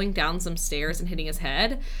falling down some stairs and hitting his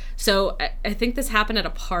head. So I think this happened at a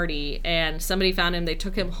party, and somebody found him. They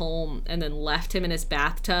took him home and then left him in his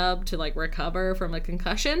bathtub to like recover from a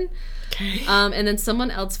concussion. Okay. And then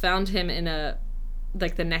someone else found him in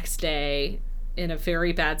the next day in a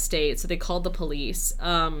very bad state. So they called the police.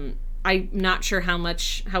 I'm not sure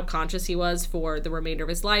how conscious he was for the remainder of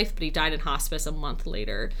his life, but he died in hospice a month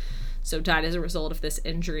later. So died as a result of this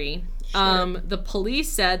injury. Sure. The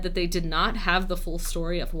police said that they did not have the full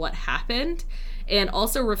story of what happened, and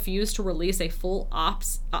also refused to release a full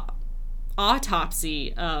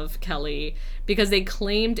autopsy of Kelly, because they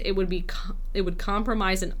claimed it would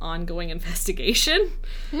compromise an ongoing investigation.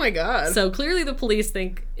 Oh my god. So clearly the police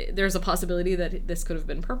think there's a possibility that this could have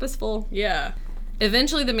been purposeful. Yeah.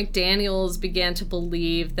 Eventually, the McDaniels began to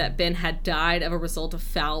believe that Ben had died of a result of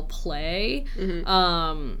foul play,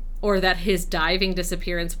 or that his diving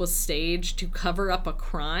disappearance was staged to cover up a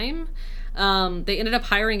crime. They ended up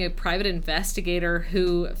hiring a private investigator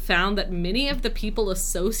who found that many of the people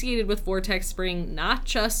associated with Vortex Spring, not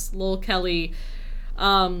just Lowell Kelly,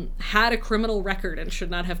 had a criminal record and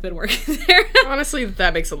should not have been working there. Honestly,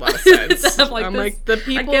 that makes a lot of sense. I'm like, the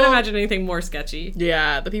people... I can't imagine anything more sketchy.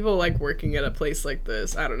 Yeah, the people, like, working at a place like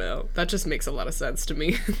this, I don't know. That just makes a lot of sense to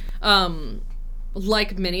me.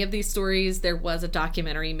 Like many of these stories, there was a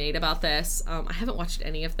documentary made about this. I haven't watched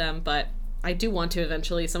any of them, but I do want to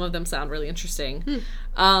eventually. Some of them sound really interesting.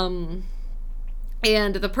 And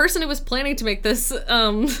the person who was planning to make this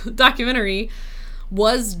documentary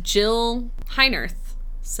was Jill Heinerth.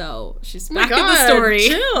 So she's back in the story.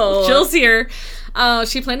 Jill's here.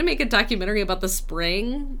 She planned to make a documentary about the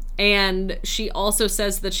spring, and she also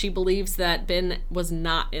says that she believes that Ben was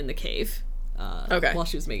not in the cave while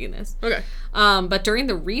she was making this. Okay. But during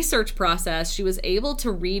the research process, she was able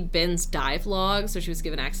to read Ben's dive log, so she was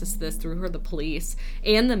given access to this through the police,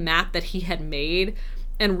 and the map that he had made,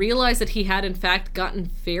 and realized that he had in fact gotten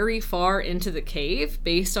very far into the cave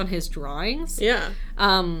based on his drawings. Yeah.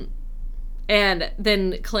 And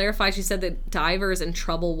then clarified, she said that divers in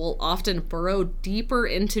trouble will often burrow deeper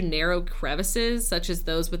into narrow crevices, such as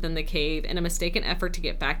those within the cave, in a mistaken effort to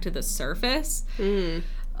get back to the surface.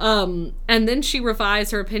 And then she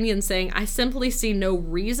revised her opinion, saying, "I simply see no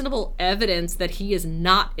reasonable evidence that he is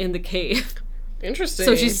not in the cave." Interesting.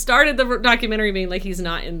 So she started the documentary being like, he's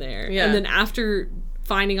not in there. Yeah. And then after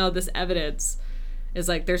finding all this evidence, is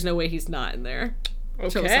like, there's no way he's not in there. Okay.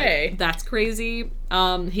 So it's like, that's crazy.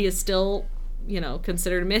 He is still,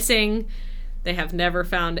 considered missing. They have never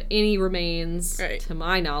found any remains, to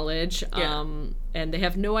my knowledge. Yeah. And they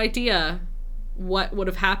have no idea what would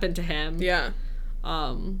have happened to him. Yeah.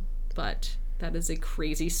 But That is a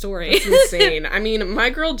crazy story. It's insane. I mean,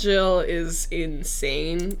 my girl Jill is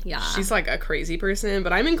insane. Yeah. She's like a crazy person,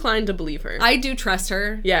 but I'm inclined to believe her. I do trust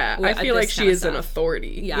her. Yeah, I feel like she is an stuff.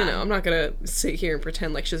 authority. Yeah. You know, I'm not going to sit here and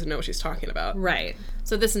pretend like she doesn't know what she's talking about. Right.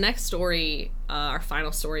 So this next story, our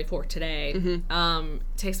final story for today,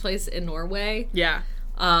 takes place in Norway. Yeah.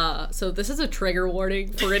 So this is a trigger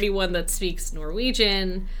warning for anyone that speaks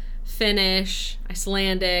Norwegian, Finnish,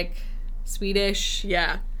 Icelandic, Swedish.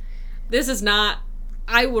 Yeah. This is not...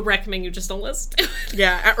 I would recommend you just don't listen to it.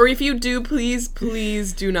 Yeah, or if you do, please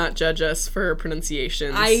do not judge us for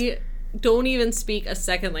pronunciations. I don't even speak a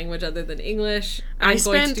second language other than English. I'm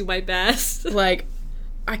going to do my best. Like,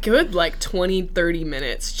 a good, 20, 30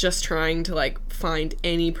 minutes just trying to, find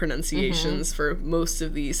any pronunciations for most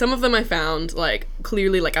of these. Some of them I found,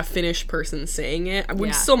 clearly, a Finnish person saying it.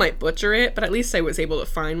 I still might butcher it, but at least I was able to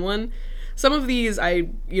find one. Some of these I,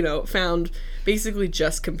 found basically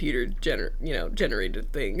just computer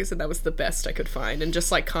generated things, and that was the best I could find, and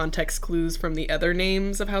just context clues from the other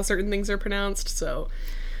names of how certain things are pronounced. So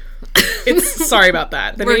it's sorry about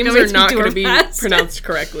that. The names are not going to be pronounced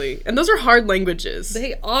correctly, and those are hard languages.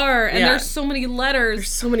 They are, and there's so many letters.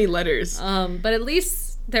 There's so many letters. But at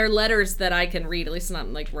least they're letters that I can read. At least not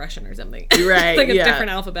Russian or something. Right. A different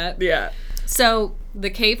alphabet. Yeah. So the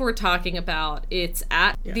cave we're talking about, it's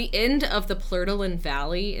at the end of the Plurdaland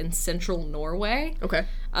Valley in central Norway. Okay.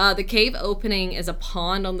 The cave opening is a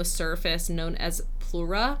pond on the surface known as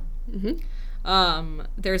Plura. Mm-hmm.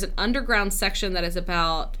 There's an underground section that is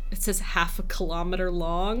about, it says half a kilometer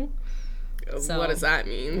long. So what does that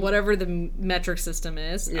mean? Whatever the metric system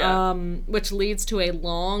is. Yeah. Which leads to a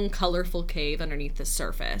long, colorful cave underneath the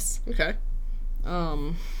surface. Okay.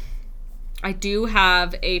 I do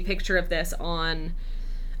have a picture of this on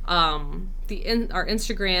our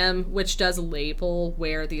Instagram, which does label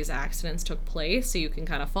where these accidents took place, so you can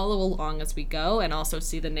kind of follow along as we go, and also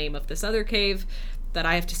see the name of this other cave that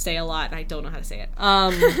I have to say a lot, and I don't know how to say it.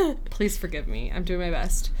 Please forgive me. I'm doing my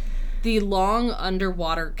best. The long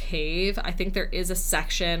underwater cave, I think there is a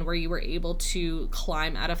section where you were able to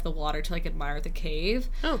climb out of the water to admire the cave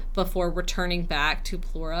before returning back to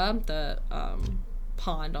Plura, the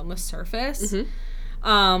pond on the surface.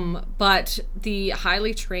 But the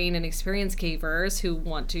highly trained and experienced cavers who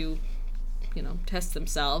want to test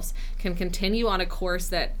themselves can continue on a course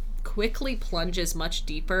that quickly plunges much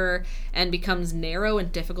deeper and becomes narrow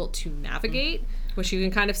and difficult to navigate, which you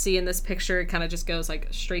can kind of see in this picture. It kind of just goes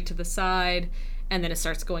straight to the side, and then it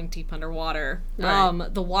starts going deep underwater.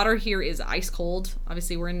 Right. The water here is ice cold.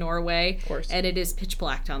 Obviously, we're in Norway. Of course. And it is pitch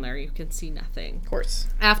black down there. You can see nothing. Of course.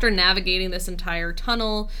 After navigating this entire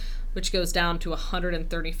tunnel, which goes down to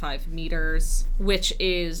 135 meters, which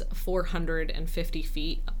is 450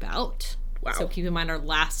 feet about. Wow. So keep in mind our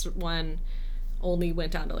last one only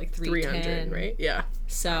went down to 310. Right? Yeah.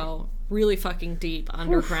 So really fucking deep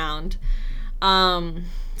underground.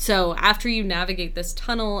 So after you navigate this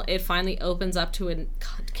tunnel, it finally opens up to a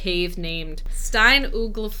cave named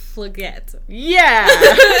Steinugleflaget. Yeah,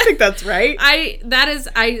 I think that's right. I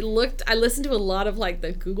listened to a lot of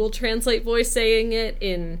the Google Translate voice saying it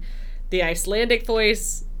in the Icelandic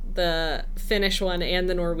voice, the Finnish one, and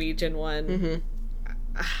the Norwegian one.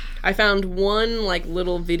 Mm-hmm. I found one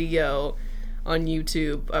little video on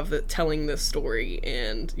YouTube of telling this story,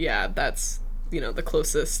 and yeah, that's the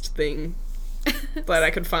closest thing that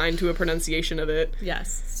I could find to a pronunciation of it.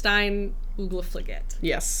 Yes, Steinugleflaget.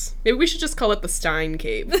 Yes, maybe we should just call it the Stein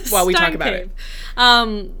Cave while we talk about it.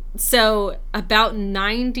 So about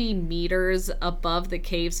 90 meters above the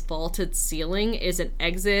cave's vaulted ceiling is an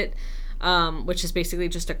exit, which is basically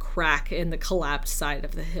just a crack in the collapsed side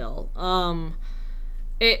of the hill.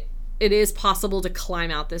 It is possible to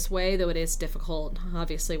climb out this way, though it is difficult,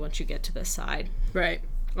 obviously, once you get to this side. Right.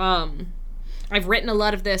 I've written a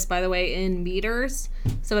lot of this, by the way, in meters,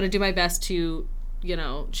 so I'm going to do my best to,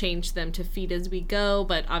 change them to feet as we go,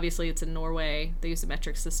 but obviously it's in Norway. They use a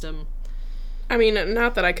metric system. I mean,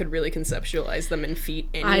 not that I could really conceptualize them in feet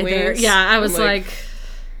anyways. Yeah, I was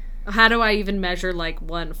how do I even measure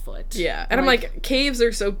 1 foot? Yeah, and I'm caves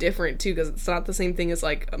are so different too, because it's not the same thing as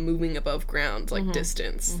moving above ground,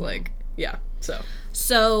 distance. Mm-hmm. Yeah,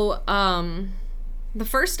 so the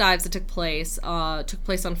first dives that took place on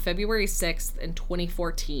February 6th in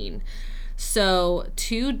 2014. So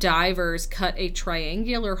 2 divers cut a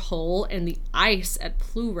triangular hole in the ice at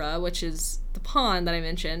Plura, which is the pond that I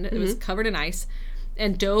mentioned. Mm-hmm. It was covered in ice,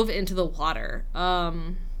 and dove into the water.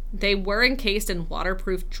 They were encased in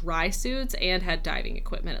waterproof dry suits and had diving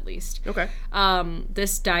equipment, at least. Okay.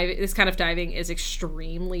 This kind of diving is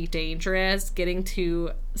extremely dangerous. Getting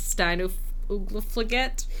to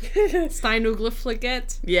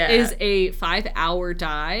Steinuglafliget Yeah. is a 5-hour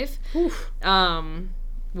dive. Oof.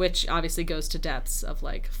 Which obviously goes to depths of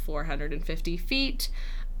like 450 feet.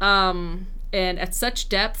 And at such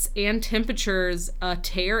depths and temperatures, a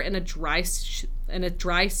tear in a dry suit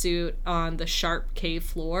on the sharp cave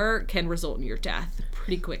floor can result in your death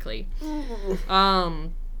pretty quickly.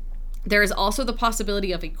 There is also the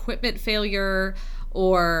possibility of equipment failure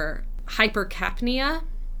or hypercapnia,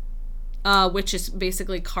 which is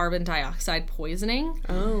basically carbon dioxide poisoning.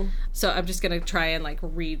 Oh. So I'm just going to try and like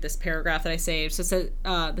read this paragraph that I saved. So it says,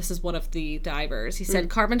 this is one of the divers. He said,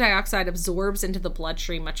 carbon dioxide absorbs into the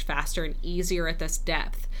bloodstream much faster and easier at this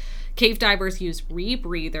depth. Cave divers use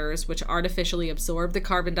rebreathers, which artificially absorb the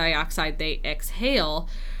carbon dioxide they exhale,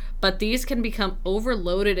 but these can become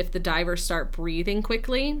overloaded if the divers start breathing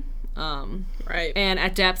quickly. Right. And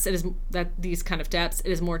at depths, these kind of depths, it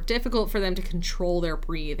is more difficult for them to control their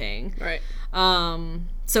breathing. Right.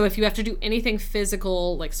 So if you have to do anything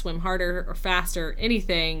physical, like swim harder or faster,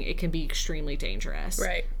 anything, it can be extremely dangerous.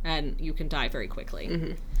 Right. And you can die very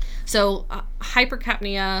quickly. So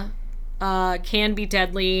hypercapnia can be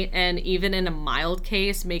deadly, and even in a mild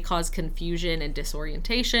case may cause confusion and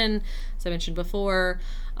disorientation, as I mentioned before,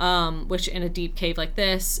 which in a deep cave like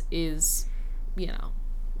this is,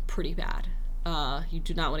 pretty bad. You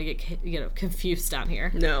do not want to get confused down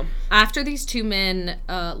here. No. After these two men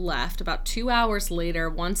left, about 2 hours later,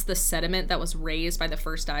 once the sediment that was raised by the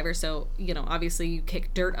first diver, so obviously you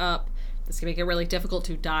kick dirt up, this can make it really difficult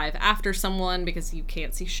to dive after someone because you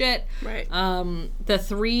can't see shit. Right. The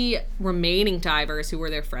 3 remaining divers who were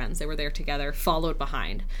their friends, they were there together, followed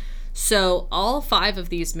behind. So all 5 of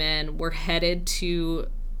these men were headed to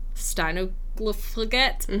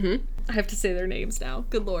Steinuglafliget. I have to say their names now.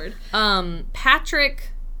 Good Lord.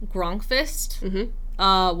 Patrick Gronkvist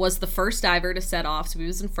was the first diver to set off, so he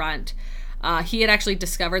was in front. He had actually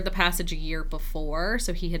discovered the passage a year before,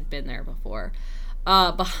 so he had been there before.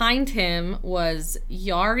 Behind him was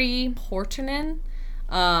Jari Portinen.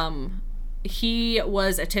 He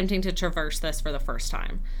was attempting to traverse this for the first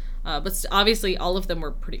time. But obviously all of them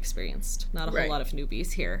were pretty experienced. Not a whole lot of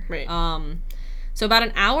newbies here. Right. So about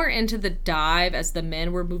an hour into the dive, as the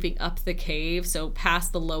men were moving up the cave, so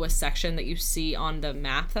past the lowest section that you see on the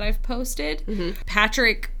map that I've posted,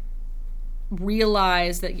 Patrick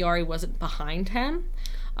realized that Jari wasn't behind him.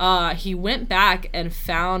 He went back and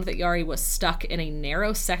found that Jari was stuck in a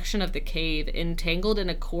narrow section of the cave, entangled in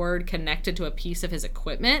a cord connected to a piece of his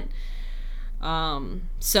equipment.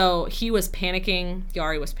 So he was panicking.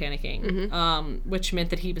 Jari was panicking, which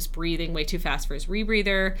meant that he was breathing way too fast for his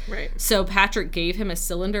rebreather. Right. So Patrick gave him a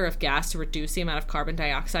cylinder of gas to reduce the amount of carbon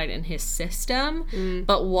dioxide in his system.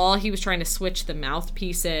 But while he was trying to switch the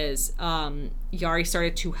mouthpieces, Jari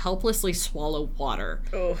started to helplessly swallow water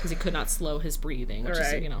because he could not slow his breathing, which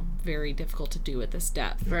is, very difficult to do at this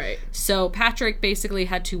depth. Right. So Patrick basically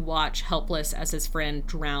had to watch helpless as his friend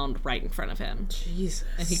drowned right in front of him. Jesus.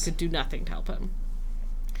 And he could do nothing to help him.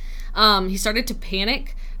 He started to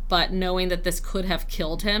panic, but knowing that this could have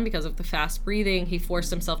killed him because of the fast breathing, he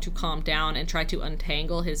forced himself to calm down and try to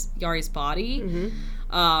untangle Jari's body,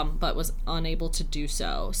 but was unable to do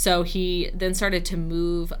so. So he then started to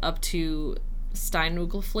move up to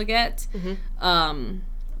Steinuglafliget,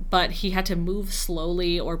 but he had to move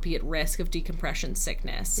slowly or be at risk of decompression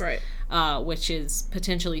sickness, which is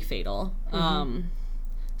potentially fatal.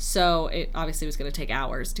 So it obviously was going to take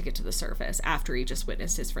hours to get to the surface after he just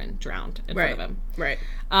witnessed his friend drowned in front of him. Right.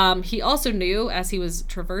 He also knew, as he was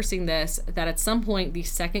traversing this, that at some point the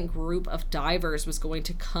second group of divers was going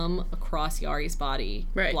to come across Jari's body,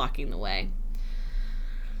 blocking the way.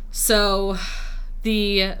 So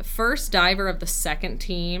the first diver of the second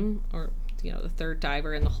team, or the third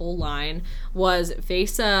diver in the whole line, was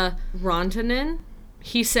Vesa Rantanen.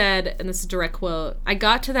 He said, and this is a direct quote, "I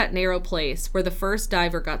got to that narrow place where the first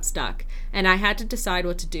diver got stuck, and I had to decide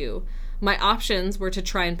what to do. My options were to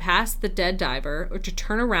try and pass the dead diver, or to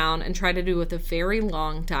turn around and try to do with a very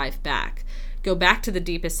long dive back. Go back to the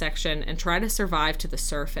deepest section and try to survive to the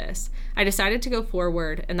surface. I decided to go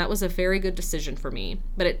forward, and that was a very good decision for me,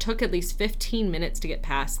 but it took at least 15 minutes to get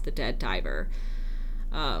past the dead diver."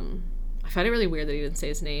 I find it really weird that he didn't say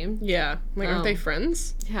his name. Yeah. Aren't they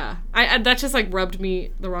friends? Yeah. I that just rubbed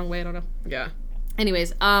me the wrong way. I don't know. Yeah.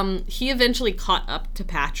 Anyways, he eventually caught up to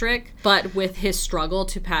Patrick, but with his struggle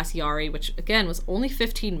to pass Jari, which again was only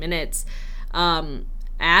 15 minutes,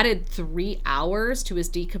 added 3 hours to his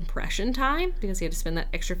decompression time because he had to spend that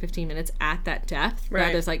extra 15 minutes at that depth.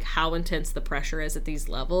 Right. That is how intense the pressure is at these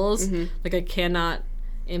levels. I cannot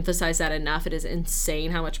emphasize that enough. It is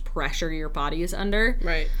insane how much pressure your body is under.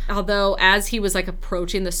 Right. Although, as he was like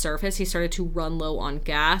approaching the surface, he started to run low on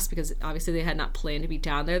gas because obviously they had not planned to be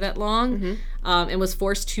down there that long, and was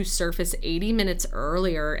forced to surface 80 minutes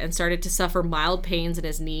earlier and started to suffer mild pains in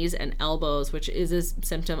his knees and elbows, which is a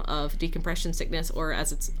symptom of decompression sickness, or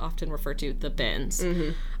as it's often referred to, the bends.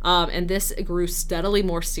 And this grew steadily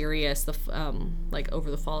more serious like over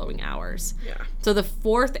the following hours. Yeah. So the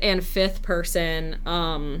fourth and fifth person,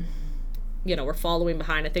 were following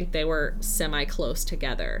behind. I think they were semi-close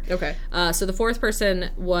together. Okay. So the fourth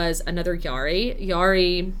person was another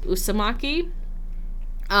Yari Usamaki.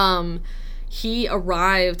 He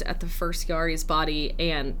arrived at the first Yari's body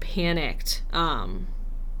and panicked.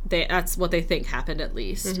 That's what they think happened, at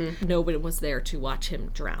least. Nobody was there to watch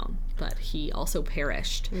him drown, but he also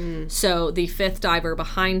perished. So the fifth diver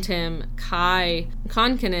behind him, Kai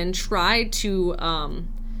Konkinen, tried to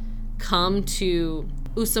come to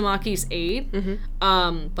Usamaki's aid,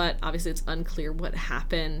 but obviously it's unclear what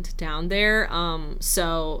happened down there.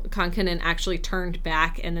 So Konkinen actually turned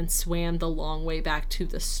back and then swam the long way back to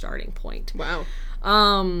the starting point. Wow.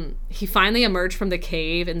 He finally emerged from the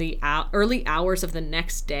cave in the early hours of the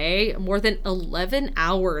next day, more than 11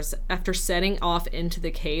 hours after setting off into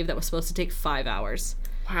the cave that was supposed to take 5 hours.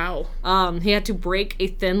 Wow. He had to break a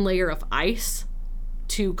thin layer of ice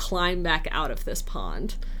to climb back out of this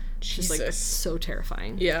pond. Jesus. Just like so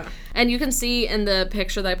terrifying. Yeah. And you can see in the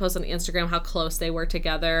picture that I posted on Instagram how close they were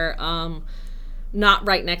together. Not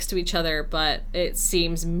right next to each other, but it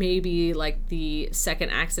seems maybe like the second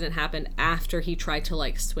accident happened after he tried to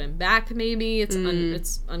like swim back. Maybe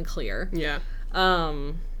it's unclear. Yeah.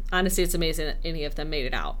 Honestly, it's amazing that any of them made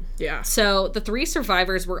it out. Yeah. So the 3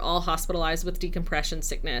 survivors were all hospitalized with decompression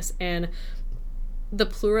sickness, and the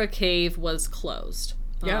Plura cave was closed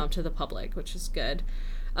to the public, which is good.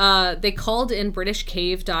 They called in British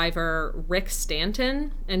cave diver Rick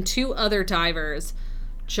Stanton and 2 other divers,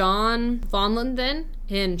 John Vonlanden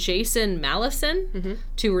and Jason Mallison,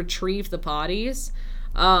 to retrieve the bodies.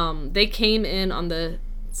 They came in on the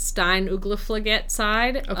Stein-Ugleflaget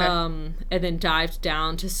side, and then dived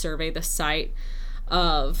down to survey the site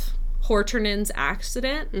of Horternen's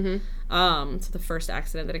accident, so the first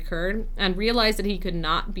accident that occurred, and realized that he could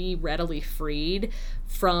not be readily freed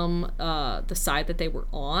from the side that they were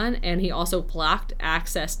on, and he also blocked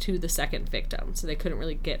access to the second victim, so they couldn't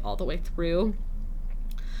really get all the way through.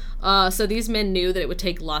 So these men knew that it would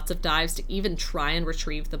take lots of dives to even try and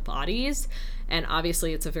retrieve the bodies, and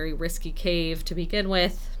obviously it's a very risky cave to begin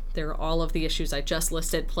with. There are all of the issues I just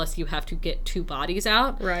listed, plus you have to get 2 bodies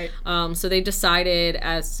out. Right. So they decided,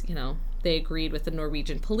 as they agreed with the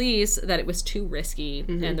Norwegian police, that it was too risky,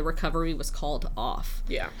 and the recovery was called off.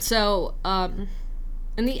 Yeah. So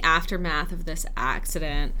in the aftermath of this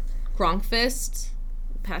accident,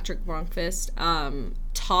 Patrick Gronqvist,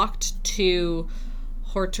 talked to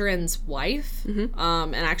Horteren's wife,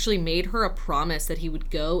 and actually made her a promise that he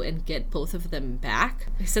would go and get both of them back.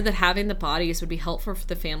 He said that having the bodies would be helpful for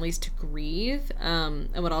the families to grieve,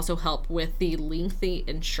 and would also help with the lengthy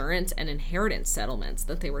insurance and inheritance settlements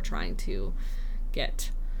that they were trying to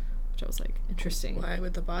get, which I was like, interesting. Why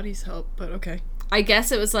would the bodies help? But okay. I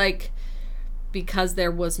guess it was like, because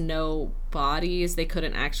there was no bodies, they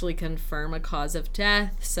couldn't actually confirm a cause of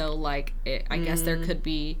death, so like I guess there could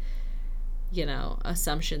be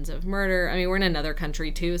assumptions of murder. I mean, we're in another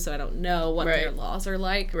country too, so I don't know what their laws are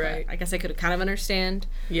like. Right. But I guess I could kind of understand.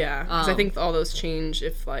 Yeah, because I think all those change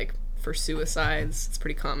if, like, for suicides, it's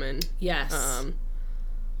pretty common. Yes.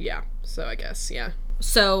 Yeah, so I guess, yeah.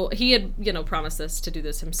 So he had, promised to do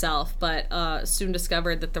this himself, but soon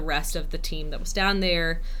discovered that the rest of the team that was down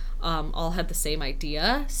there all had the same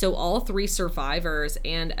idea. So all 3 survivors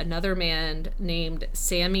and another man named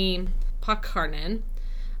Sammy Pakkarnen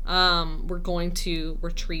were going to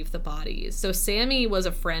retrieve the bodies. So Sammy was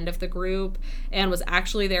a friend of the group and was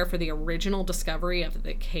actually there for the original discovery of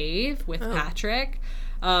the cave with Patrick.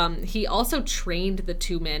 He also trained the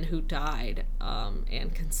 2 men who died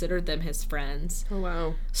and considered them his friends. Oh,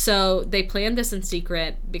 wow. So they planned this in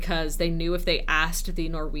secret because they knew if they asked the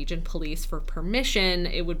Norwegian police for permission,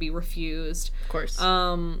 it would be refused. Of course.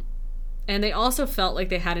 And they also felt like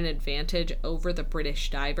they had an advantage over the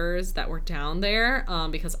British divers that were down there,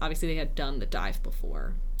 because obviously they had done the dive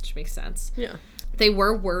before, which makes sense. Yeah. They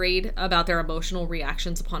were worried about their emotional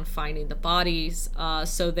reactions upon finding the bodies,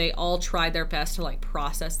 so they all tried their best to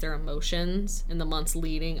process their emotions in the months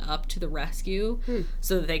leading up to the rescue,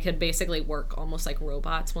 so that they could basically work almost like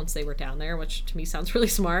robots once they were down there, which to me sounds really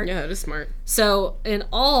smart. Yeah, it is smart. So in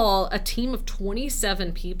all, a team of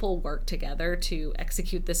 27 people worked together to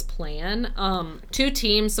execute this plan. 2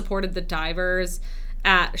 teams supported the divers,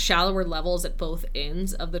 at shallower levels at both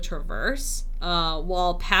ends of the traverse,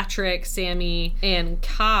 while Patrick, Sammy, and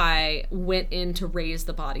Kai went in to raise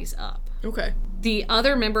the bodies up. Okay. The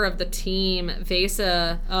other member of the team,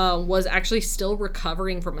 Vesa, was actually still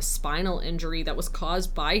recovering from a spinal injury that was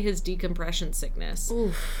caused by his decompression sickness.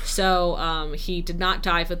 Oof. So he did not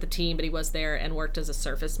dive with the team, but he was there and worked as a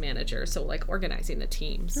surface manager, so like organizing the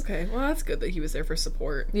teams. Okay, well that's good that he was there for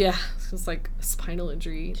support. Yeah, it was like a spinal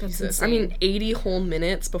injury. That's Jesus. insane. I mean, 80 whole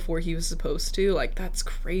minutes before he was supposed to. Like, that's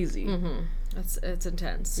crazy. It's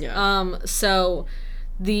intense. Yeah. So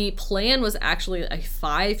the plan was actually a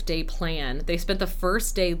 5-day plan. They spent the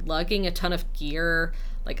first day lugging a ton of gear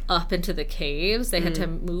like up into the caves. They had to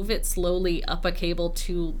move it slowly up a cable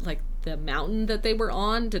to like the mountain that they were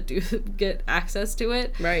on to get access to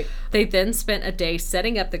it. Right. They then spent a day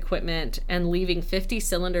setting up the equipment and leaving 50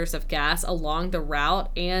 cylinders of gas along the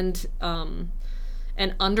route and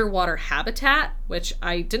an underwater habitat, which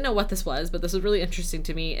I didn't know what this was, but this was really interesting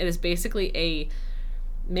to me. It is basically a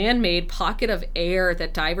man-made pocket of air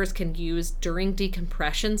that divers can use during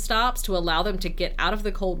decompression stops to allow them to get out of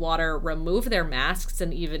the cold water, remove their masks,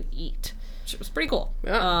 and even eat. Which was pretty cool.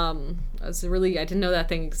 Yeah. I didn't know that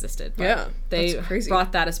thing existed. But Yeah, they that's crazy.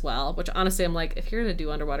 brought that as well, which honestly I'm like, if you're gonna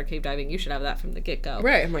do underwater cave diving, you should have that from the get-go.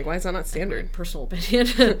 Right. I'm like, why is that not standard? Personal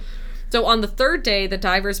opinion. So on the third day, the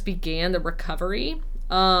divers began the recovery.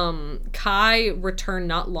 Kai returned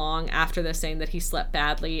not long after this, saying that he slept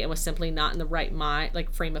badly and was simply not in the right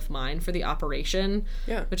frame of mind for the operation.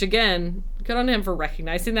 Yeah. Which again, good on him for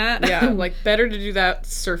recognizing that. Yeah, like better to do that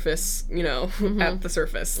surface, at the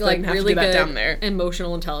surface. Like than have really to do that good down there.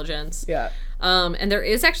 emotional intelligence. Yeah. And there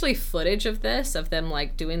is actually footage of them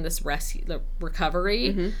like doing this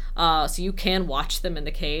recovery. So you can watch them in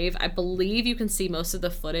the cave. I believe you can see most of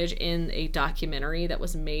the footage in a documentary that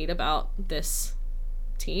was made about this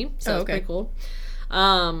team. So it's pretty cool.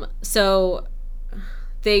 So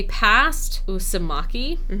they passed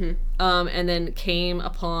Usamaki, and then came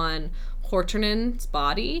upon Hortonen's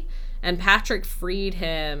body, and Patrick freed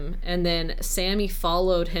him, and then Sammy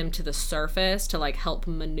followed him to the surface to like help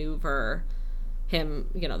maneuver him,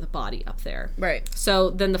 the body up there. Right.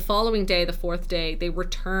 So then the following day, the fourth day, they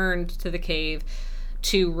returned to the cave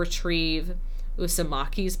to retrieve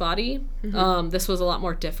Usamaki's body. This was a lot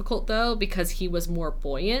more difficult though, because he was more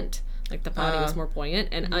buoyant. Like the body was more buoyant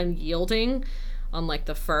and unyielding, unlike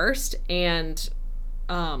the first. And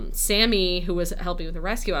Sammy, who was helping with the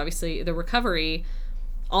rescue, obviously the recovery,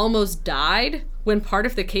 almost died when part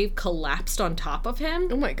of the cave collapsed on top of him.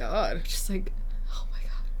 Oh my god. Just like, oh my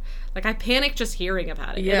god. Like I panic just hearing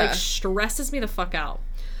about it. Yeah. It like stresses me the fuck out.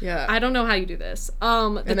 Yeah. I don't know how you do this.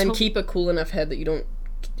 And then keep a cool enough head that you don't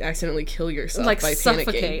accidentally kill yourself like by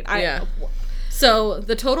suffocate. panicking. So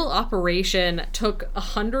the total operation took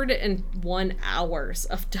 101 hours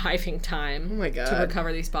of diving time Oh my God. to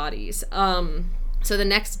recover these bodies. So the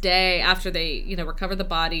next day after they, recovered the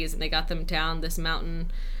bodies and they got them down this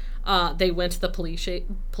mountain, they went to the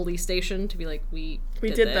police station to be like, we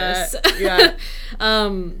did that. this. Yeah.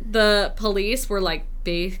 The police were like,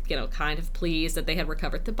 kind of pleased that they had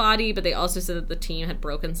recovered the body, but they also said that the team had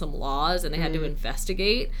broken some laws and they had to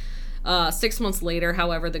investigate. 6 months later,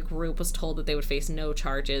 however, the group was told that they would face no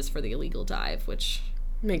charges for the illegal dive, which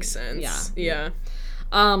makes sense. Yeah.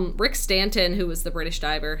 Rick Stanton, who was the British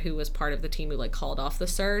diver who was part of the team who called off the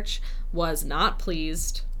search, was not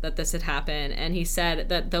pleased that this had happened, and he said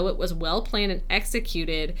that though it was well planned and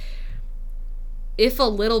executed, if a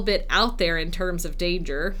little bit out there in terms of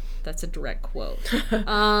danger, that's a direct quote.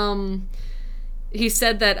 He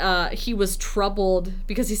said that he was troubled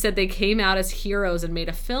because he said they came out as heroes and made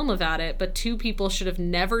a film about it, but 2 people should have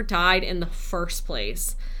never died in the first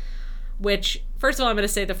place. Which, first of all, I'm going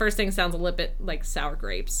to say the first thing sounds a little bit like sour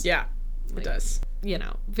grapes. Yeah, it does.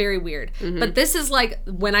 Very weird. But this is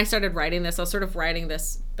when I started writing this, I was sort of writing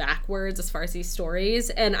this backwards as far as these stories,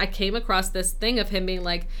 and I came across this thing of him being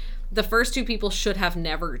like, the first 2 people should have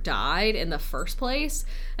never died in the first place.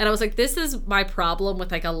 And I was like, this is my problem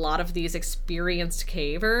with a lot of these experienced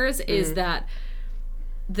cavers, is that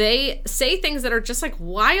they say things that are just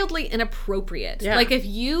wildly inappropriate. Yeah. If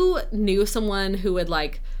you knew someone who had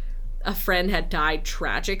a friend had died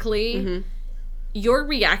tragically, your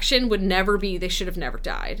reaction would never be they should have never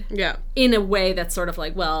died. Yeah. In a way that's sort of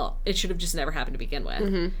well, it should have just never happened to begin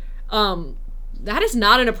with. That is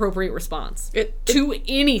not an appropriate response to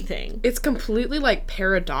anything. It's completely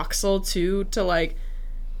paradoxical to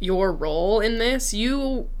your role in this.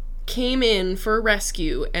 You came in for a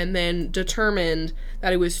rescue and then determined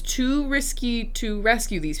that it was too risky to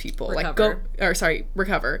rescue these people. Recover.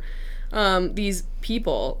 These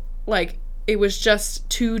people. It was just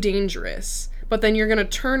too dangerous. but then you're going to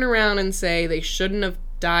turn around and say they shouldn't have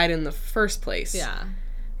died in the first place. Yeah.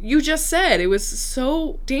 You just said it was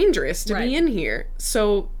so dangerous to be in here.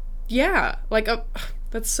 So, yeah. Like,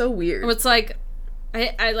 that's so weird. It's like,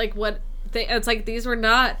 I like what they, it's like these were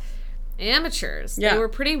not amateurs. Yeah. They were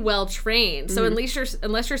pretty well trained. So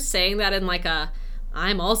unless you're saying that in like a,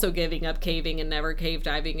 I'm also giving up caving and never cave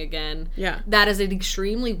diving again. Yeah. That is an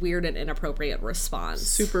extremely weird and inappropriate response.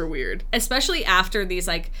 Super weird. Especially after these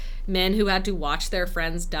like men who had to watch their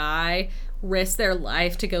friends die risk their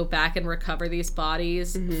life to go back and recover these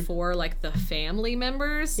bodies for like the family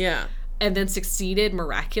members. Yeah. And then succeeded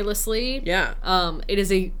miraculously. Yeah. It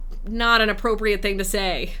is not an appropriate thing to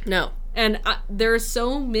say. No. And there are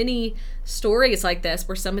so many stories like this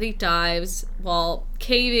where somebody dives while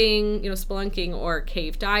caving, spelunking or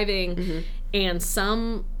cave diving, and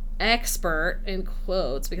some expert, in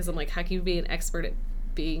quotes, because I'm like, how can you be an expert at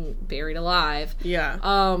being buried alive? Yeah.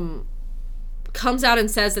 Comes out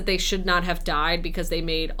and says that they should not have died because they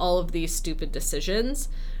made all of these stupid decisions.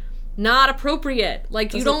 Not appropriate.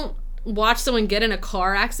 Like, you don't watch someone get in a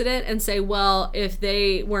car accident and say, well, if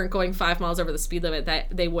they weren't going 5 miles over the speed limit,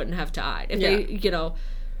 that they wouldn't have died. If they,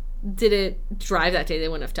 didn't drive that day, they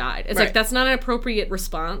wouldn't have died. It's like, that's not an appropriate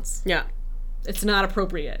response. Yeah. It's not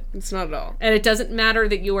appropriate. It's not at all. And it doesn't matter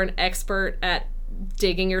that you are an expert at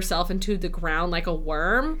digging yourself into the ground like a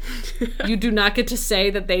worm. You do not get to say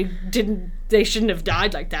that they shouldn't have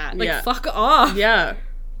died like that. Like, fuck off. Yeah.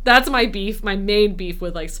 That's my beef, my main beef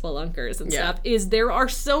with, like, spelunkers and stuff, is there are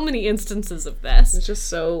so many instances of this. It's just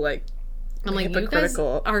so, like, I'm like,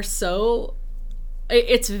 hypocritical. You guys are so...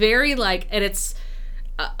 It's very, like, and it's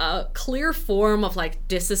a clear form of, like,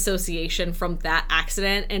 disassociation from that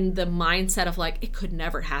accident and the mindset of, like, it could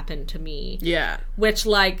never happen to me. Yeah. Which,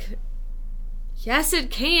 like... Yes, it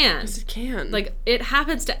can. Yes, it can. Like, it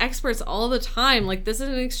happens to experts all the time. Like, this is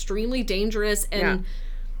an extremely dangerous and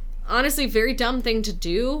honestly very dumb thing to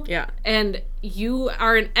do. Yeah. And you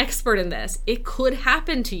are an expert in this. It could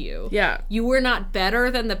happen to you. Yeah. You were not better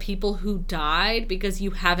than the people who died because you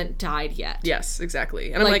haven't died yet. Yes,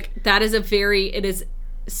 exactly. And I'm like, that is it is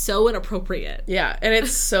so inappropriate. Yeah. And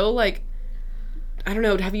it's so, like, I don't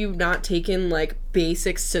know, have you not taken, like,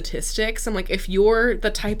 basic statistics? I'm like, if you're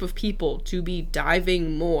the type of people to be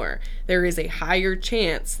diving more, there is a higher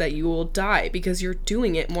chance that you will die because you're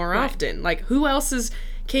doing it more often. Like, who else is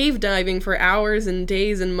cave diving for hours and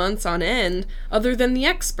days and months on end other than the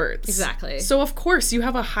experts? Exactly. So, of course, you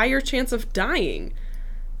have a higher chance of dying.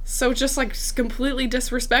 So just, like, completely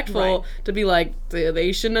disrespectful to be like,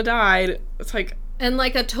 they shouldn't have died. It's like... And,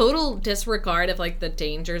 like, a total disregard of, like, the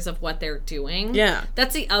dangers of what they're doing. Yeah.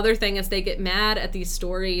 That's the other thing, is they get mad at these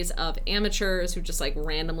stories of amateurs who just, like,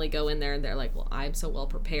 randomly go in there and they're like, well, I'm so well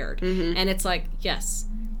prepared. And it's like, yes,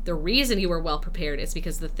 the reason you were well prepared is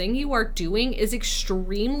because the thing you are doing is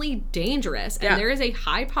extremely dangerous. And there is a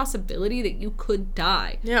high possibility that you could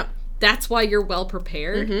die. Yeah. That's why you're well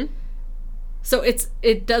prepared. So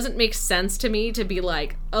it doesn't make sense to me to be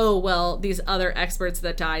like, oh, well, these other experts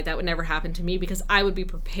that died, that would never happen to me because I would be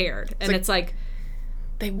prepared. And it's like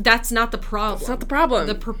that's not the problem. That's not the problem.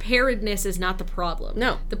 The preparedness is not the problem.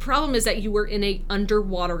 No. The problem is that you were in a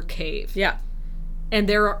underwater cave. Yeah. And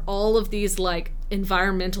there are all of these, like,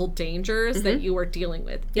 environmental dangers that you are dealing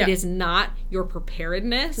with. Yeah. It is not your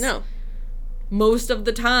preparedness. No. Most of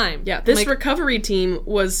the time. Yeah, this recovery team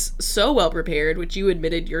was so well prepared, which you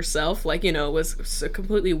admitted yourself, like, was a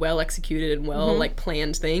completely well executed and well, like,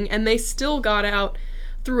 planned thing, and they still got out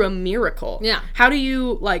through a miracle. Yeah. How do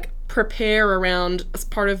you, like, prepare around as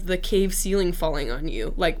part of the cave ceiling falling on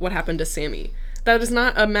you, like what happened to Sammy? That is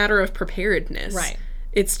not a matter of preparedness. Right.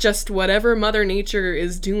 It's just whatever Mother Nature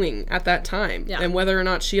is doing at that time, and whether or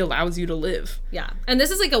not she allows you to live. Yeah. And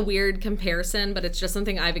this is, like, a weird comparison, but it's just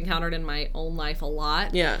something I've encountered in my own life a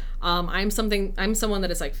lot. Yeah. I'm someone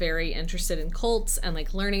that is, like, very interested in cults and,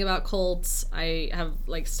 like, learning about cults. I have,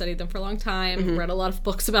 like, studied them for a long time, read a lot of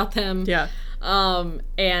books about them. Yeah.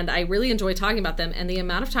 And I really enjoy talking about them. And the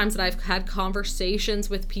amount of times that I've had conversations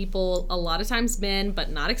with people, a lot of times men, but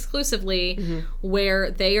not exclusively,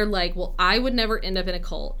 where they are like, well, I would never end up in a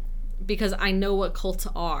cult because I know what cults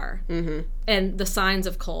are and the signs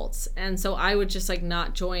of cults. And so I would just, like,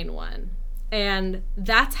 not join one. And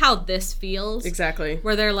that's how this feels. Exactly.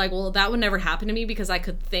 Where they're like, well, that would never happen to me because I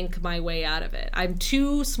could think my way out of it. I'm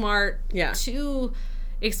too smart, too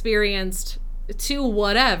experienced, too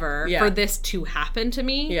whatever for this to happen to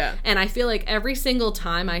me. Yeah. And I feel like every single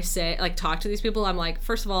time I say, like, talk to these people, I'm like,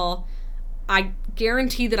 first of all, I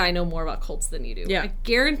guarantee that I know more about cults than you do. Yeah. I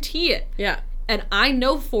guarantee it. Yeah. And I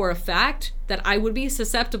know for a fact that I would be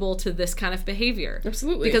susceptible to this kind of behavior.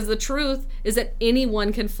 Absolutely. Because the truth is that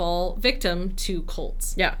anyone can fall victim to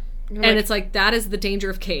cults. Yeah. And it's like, that is the danger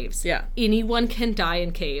of caves. Yeah. Anyone can die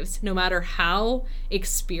in caves, no matter how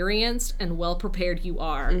experienced and well prepared you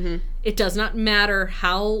are. Mm-hmm. It does not matter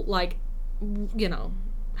how, like, you know,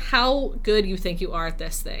 how good you think you are at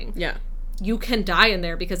this thing. Yeah. You can die in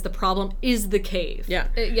there because the problem is the cave. Yeah.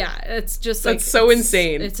 It's just That's so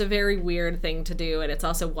insane. It's a very weird thing to do, and it's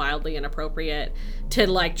also wildly inappropriate to,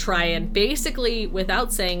 like, try and basically,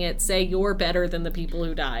 without saying it, say you're better than the people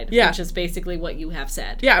who died. Yeah. Which is basically what you have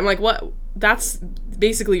said. Yeah, I'm like, what? That's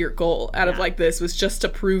basically your goal out of, like, this, was just to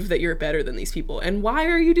prove that you're better than these people. And why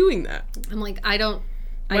are you doing that? I'm like,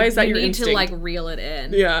 Why is that your instinct? to, like, reel it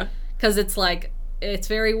in. Yeah. Because it's like, it's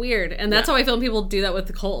very weird. And that's how I feel when people do that with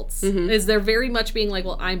the cults. Mm-hmm. Is they're very much being like,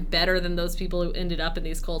 well, I'm better than those people who ended up in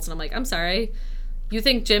these cults. And I'm like, I'm sorry. You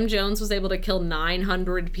think Jim Jones was able to kill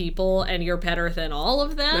 900 people and you're better than all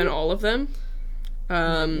of them? Than all of them?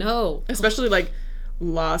 No. Especially, like,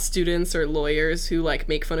 law students or lawyers who, like,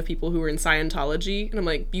 make fun of people who are in Scientology. And I'm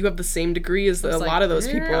like, you have the same degree as a lot of those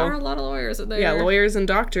people. There are a lot of lawyers in there. Yeah, lawyers and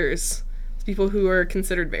doctors. People who are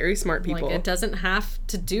considered very smart people. Like, it doesn't have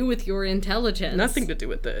to do with your intelligence. Nothing to do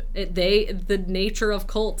with it. The nature of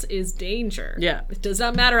cults is danger. Yeah. It does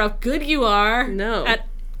not matter how good you are No. at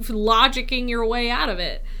logicking your way out of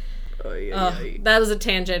it. That was a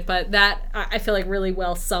tangent, but that, I feel like, really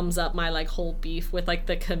well sums up my, like, whole beef with, like,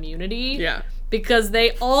 the community. Yeah. Because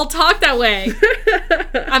they all talk that way.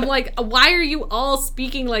 I'm like, why are you all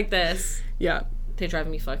speaking like this? Yeah. They drive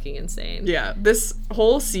me fucking insane. Yeah, this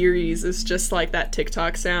whole series is just like that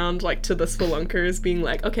TikTok sound, like, to the spelunkers being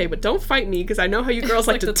like, okay, but don't fight me because I know how you girls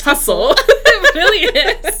like to tussle. It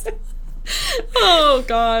really is. Oh,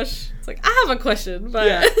 gosh. It's like, I have a question, but...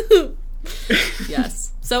 Yeah.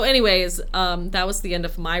 Yes. So anyways, that was the end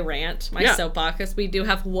of my rant, my soapbox. We do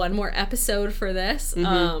have one more episode for this,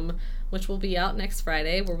 which will be out next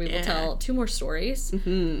Friday, where we will tell 2 more stories.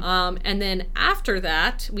 And then after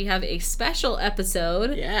that, we have a special episode,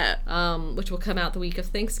 which will come out the week of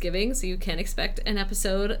Thanksgiving, so you can expect an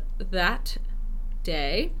episode that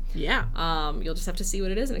day. Yeah. You'll just have to see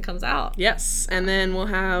what it is when it comes out. Yes. And then we'll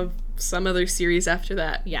have some other series after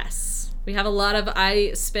that. Yes. We have a lot of...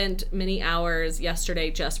 I spent many hours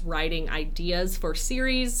yesterday just writing ideas for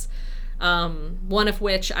series. One of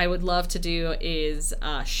which I would love to do is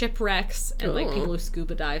shipwrecks and like people who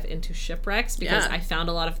scuba dive into shipwrecks, because I found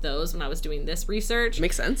a lot of those when I was doing this research.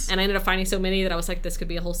 Makes sense. And I ended up finding so many that I was like, this could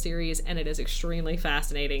be a whole series, and it is extremely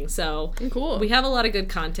fascinating. So cool. We have a lot of good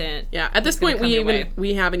content. Yeah. At this point,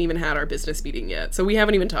 we haven't even had our business meeting yet, so we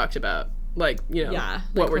haven't even talked about, like, you know,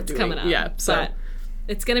 what we're doing. Coming up. Yeah. So. But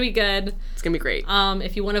it's going to be good. It's going to be great.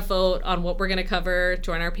 If you want to vote on what we're going to cover,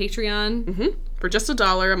 join our Patreon. For just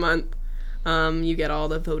 $1 a month. You get all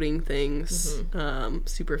the voting things.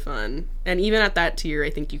 Super fun. And even at that tier, I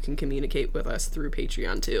think you can communicate with us through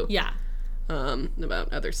Patreon too. Yeah.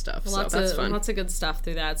 About other stuff. So that's fun. Lots of good stuff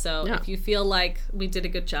through that. So if you feel like we did a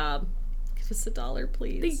good job, give us $1,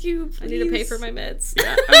 please. Thank you, please. I need to pay for my meds.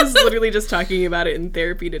 Yeah. I was literally just talking about it in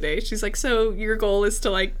therapy today. She's like, so your goal is to,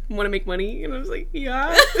 like, want to make money? And I was like,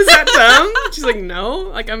 yeah. Is that dumb? She's like, no.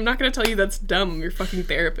 Like, I'm not going to tell you that's dumb. I'm your fucking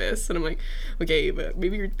therapist. And I'm like, okay, but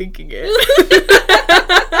maybe you're thinking it.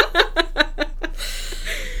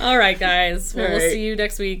 All right, guys. Well, we'll see you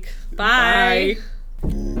next week. Bye.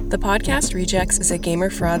 The Podcast Rejects is a Gamer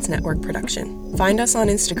Frauds Network production. Find us on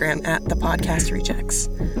Instagram at The Podcast Rejects.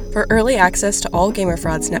 For early access to all Gamer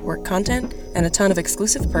Frauds Network content and a ton of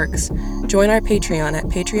exclusive perks, join our Patreon at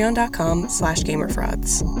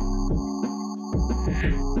patreon.com/gamerfrauds.